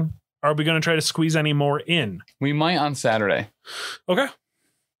streaming? Are we going to try to squeeze any more in? We might on Saturday. Okay.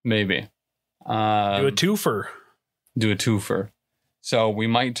 Maybe. Do a twofer. Do a twofer. So we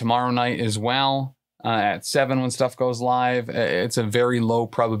might tomorrow night as well at 7 when stuff goes live. It's a very low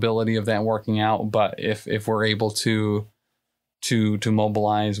probability of that working out, but if we're able to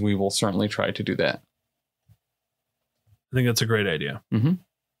mobilize, we will certainly try to do that. I think that's a great idea. Mm-hmm.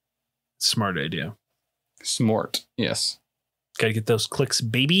 Smart idea. Smart. Yes. Gotta get those clicks,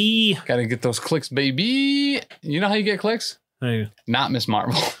 baby. Gotta get those clicks, baby. You know how you get clicks? Hey. Not Miss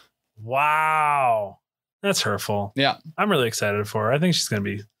Marvel. Wow. That's hurtful. Yeah. I'm really excited for her. I think she's gonna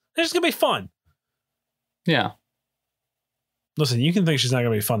be fun. Yeah. Listen, you can think she's not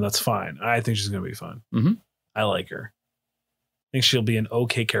gonna be fun. That's fine. I think she's gonna be fun. Mm-hmm. I like her. I think she'll be an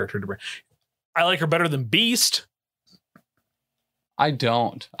okay character to bring. I like her better than Beast. I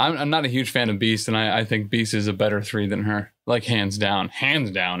don't. I'm not a huge fan of Beast, and I think Beast is a better 3 than her. Like, hands down.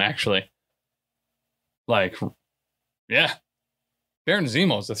 Hands down, actually. Like, yeah. Baron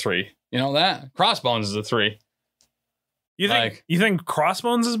Zemo's a 3. You know that? Crossbones is a 3. You think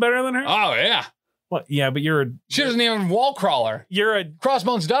Crossbones is better than her? Oh, yeah. What? Yeah, but She doesn't even wall crawler.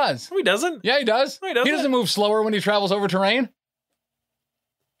 Crossbones does. No, he doesn't. Yeah, he does. No, he doesn't. He doesn't move slower when he travels over terrain.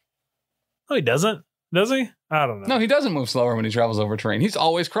 No, he doesn't. Does he? I don't know. No, he doesn't move slower when he travels over terrain. He's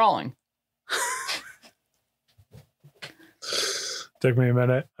always crawling. Took me a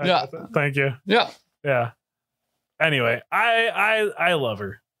minute. Yeah. Thank you. Yeah. Yeah. Anyway, I love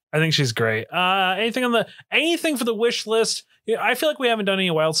her. I think she's great. Anything for the wish list? Yeah, I feel like we haven't done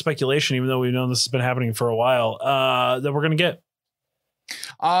any wild speculation, even though we've known this has been happening for a while. That we're gonna get.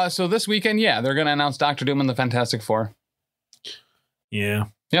 So this weekend, yeah, they're gonna announce Doctor Doom and the Fantastic Four. Yeah.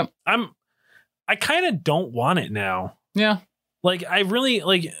 Yep. I kind of don't want it now. Yeah. Like, I really,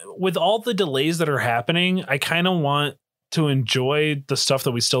 like, with all the delays that are happening, I kind of want to enjoy the stuff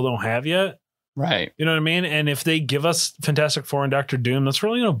that we still don't have yet. Right. You know what I mean? And if they give us Fantastic Four and Doctor Doom, that's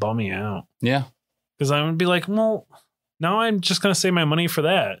really going to bum me out. Yeah. Because I'm going to be like, well, now I'm just going to save my money for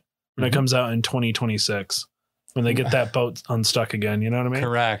that when it comes out in 2026, when they get that boat unstuck again. You know what I mean?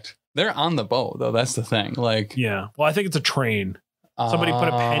 Correct. They're on the boat, though. That's the thing. Like, yeah. Well, I think it's a train. Somebody put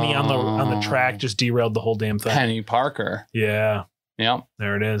a penny on the track, just derailed the whole damn thing. Penny Parker. Yeah. Yep.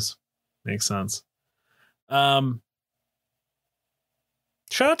 There it is. Makes sense.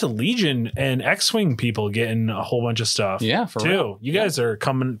 Shout out to Legion and X-Wing people getting a whole bunch of stuff. Yeah, for too. real. You guys are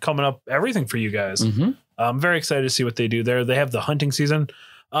coming up everything for you guys. Mm-hmm. I'm very excited to see what they do there. They have the hunting season.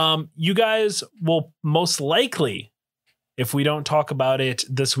 You guys will most likely, if we don't talk about it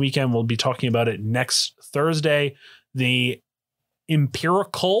this weekend, we'll be talking about it next Thursday. The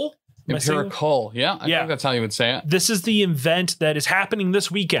Empirical. Yeah, I think that's how you would say it. This is the event that is happening this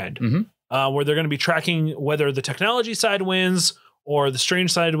weekend, where they're going to be tracking whether the technology side wins or the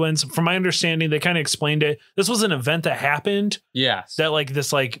strange side wins. From my understanding, they kind of explained it. This was an event that happened. Yes. That like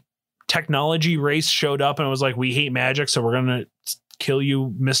this like technology race showed up and it was like, we hate magic, so we're going to kill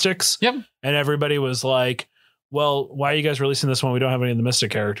you mystics. Yep. And everybody was like, well, why are you guys releasing this when we don't have any of the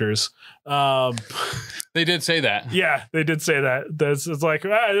mystic characters? They did say that. Yeah, they did say that. It's like,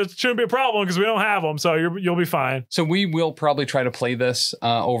 it shouldn't be a problem because we don't have them, so you'll be fine. So we will probably try to play this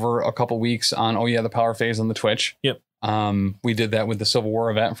over a couple weeks on the Power Phase on the Twitch. Yep. We did that with the Civil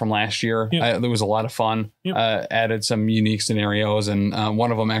War event from last year. Yep. It was a lot of fun. Yep. Added some unique scenarios, and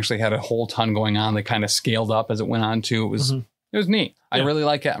one of them actually had a whole ton going on. They kind of scaled up as it went on too. It was neat. I really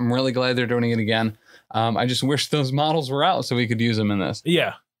like it. I'm really glad they're doing it again. I just wish those models were out so we could use them in this.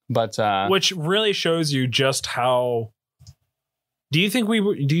 Yeah. But which really shows you just how. Do you think we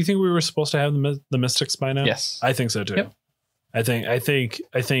were supposed to have the mystics by now? Yes, I think so too. Yep. I think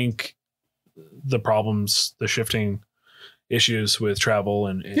the problems, the shifting issues with travel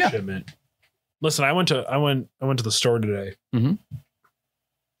and shipment. Listen, I went to the store today. Mm-hmm.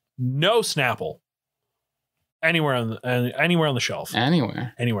 No Snapple anywhere on the shelf.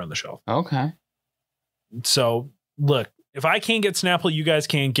 Anywhere on the shelf. Okay. So look, if I can't get Snapple, you guys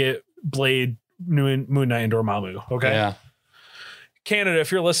can't get Blade, Moon Knight, and Dormammu. Okay. Yeah. Canada,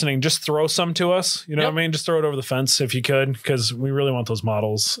 if you're listening, just throw some to us. You know what I mean? Just throw it over the fence if you could, because we really want those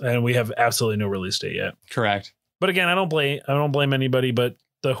models, and we have absolutely no release date yet. Correct. But again, I don't blame anybody, but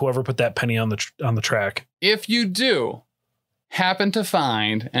whoever put that penny on the track. If you do happen to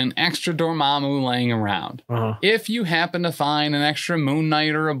find an extra Dormammu laying around, if you happen to find an extra Moon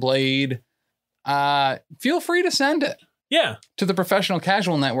Knight or a Blade, feel free to send it. Yeah. To the Professional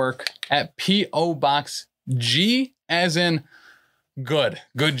Casual Network at P.O. Box G, as in good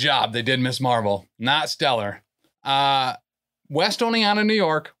job. They did Miss Marvel, not stellar. West Oneonta, New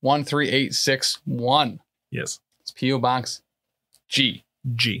York, 13861. Yes. It's P.O. Box G.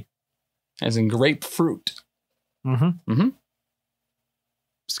 G. As in grapefruit.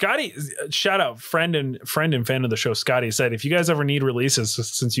 Scotty, shout out, friend and fan of the show, Scotty, said, if you guys ever need releases,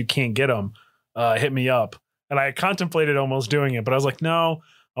 since you can't get them, hit me up. And I contemplated almost doing it, but I was like, no,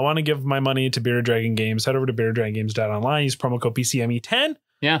 I want to give my money to Bearded Dragon Games. Head over to beardeddragongames.online. Use promo code PCME10.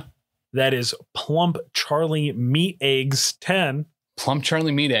 Yeah. That is Plump Charlie Meat Eggs 10. Plump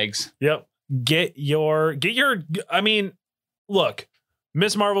Charlie Meat Eggs. Yep. Get your, I mean, look,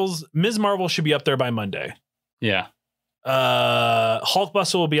 Ms. Marvel should be up there by Monday. Yeah.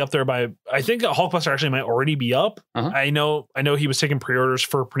 Hulkbuster will be up there I think Hulkbuster actually might already be up. I know he was taking pre-orders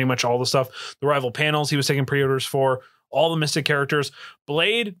for pretty much all the stuff. The rival panels he was taking pre-orders for, all the Mystic characters.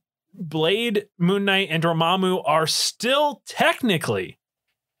 Blade, Moon Knight, and Dormammu are still technically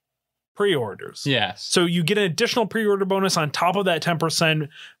pre-orders. Yes. So you get an additional pre-order bonus on top of that 10%.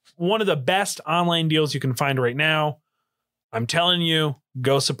 One of the best online deals you can find right now. I'm telling you,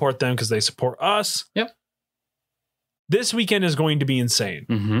 go support them because they support us. Yep. This weekend is going to be insane.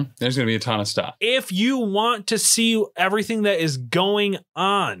 There's going to be a ton of stuff. If you want to see everything that is going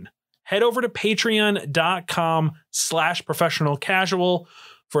on, head over to patreon.com/professionalcasual.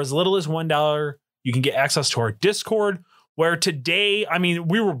 For as little as $1, you can get access to our Discord, where today, I mean,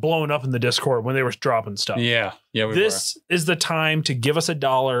 we were blowing up in the Discord when they were dropping stuff. Yeah. This is the time to give us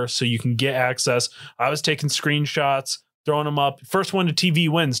 $1 so you can get access. I was taking screenshots, throwing them up. First one to TV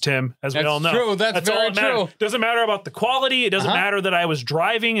wins, Tim, as we all know. True. That's very true. Doesn't matter about the quality. It doesn't matter that I was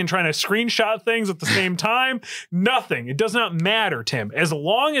driving and trying to screenshot things at the same time. Nothing. It does not matter, Tim. As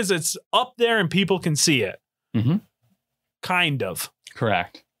long as it's up there and people can see it. Kind of.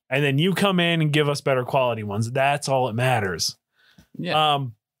 Correct. And then you come in and give us better quality ones. That's all that matters. Yeah.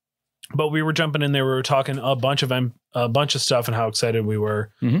 But we were jumping in there. We were talking a bunch of stuff and how excited we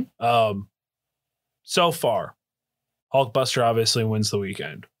were. So far, Hulkbuster obviously wins the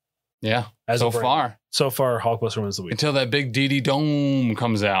weekend. Yeah. So far, Hulkbuster wins the weekend. Until that big DD Dome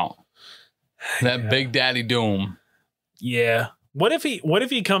comes out. That Big Daddy Dome. Yeah. What if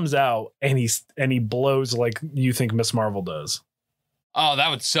he comes out and he blows like you think Miss Marvel does? Oh, that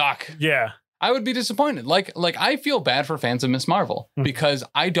would suck. Yeah. I would be disappointed. Like I feel bad for fans of Miss Marvel because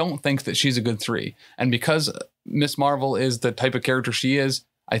I don't think that she's a good 3. And because Miss Marvel is the type of character she is,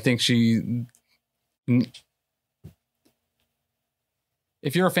 I think she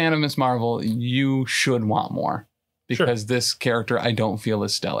if you're a fan of Miss Marvel, you should want more because this character I don't feel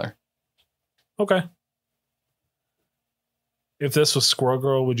is stellar. Okay. If this was Squirrel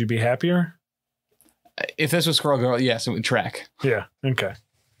Girl, would you be happier? If this was Squirrel Girl, yes, it would track. Yeah. Okay.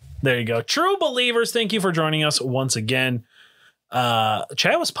 There you go. True believers, thank you for joining us once again.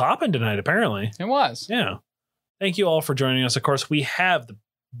 Chat was popping tonight, apparently. It was. Yeah. Thank you all for joining us. Of course, we have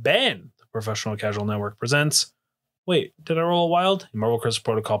been the Professional Casual Network presents. Wait, did I roll a wild? Marvel Crisis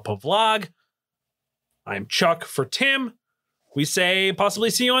Protocol Vlog. I'm Chuck for Tim. We say possibly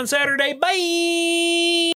see you on Saturday. Bye.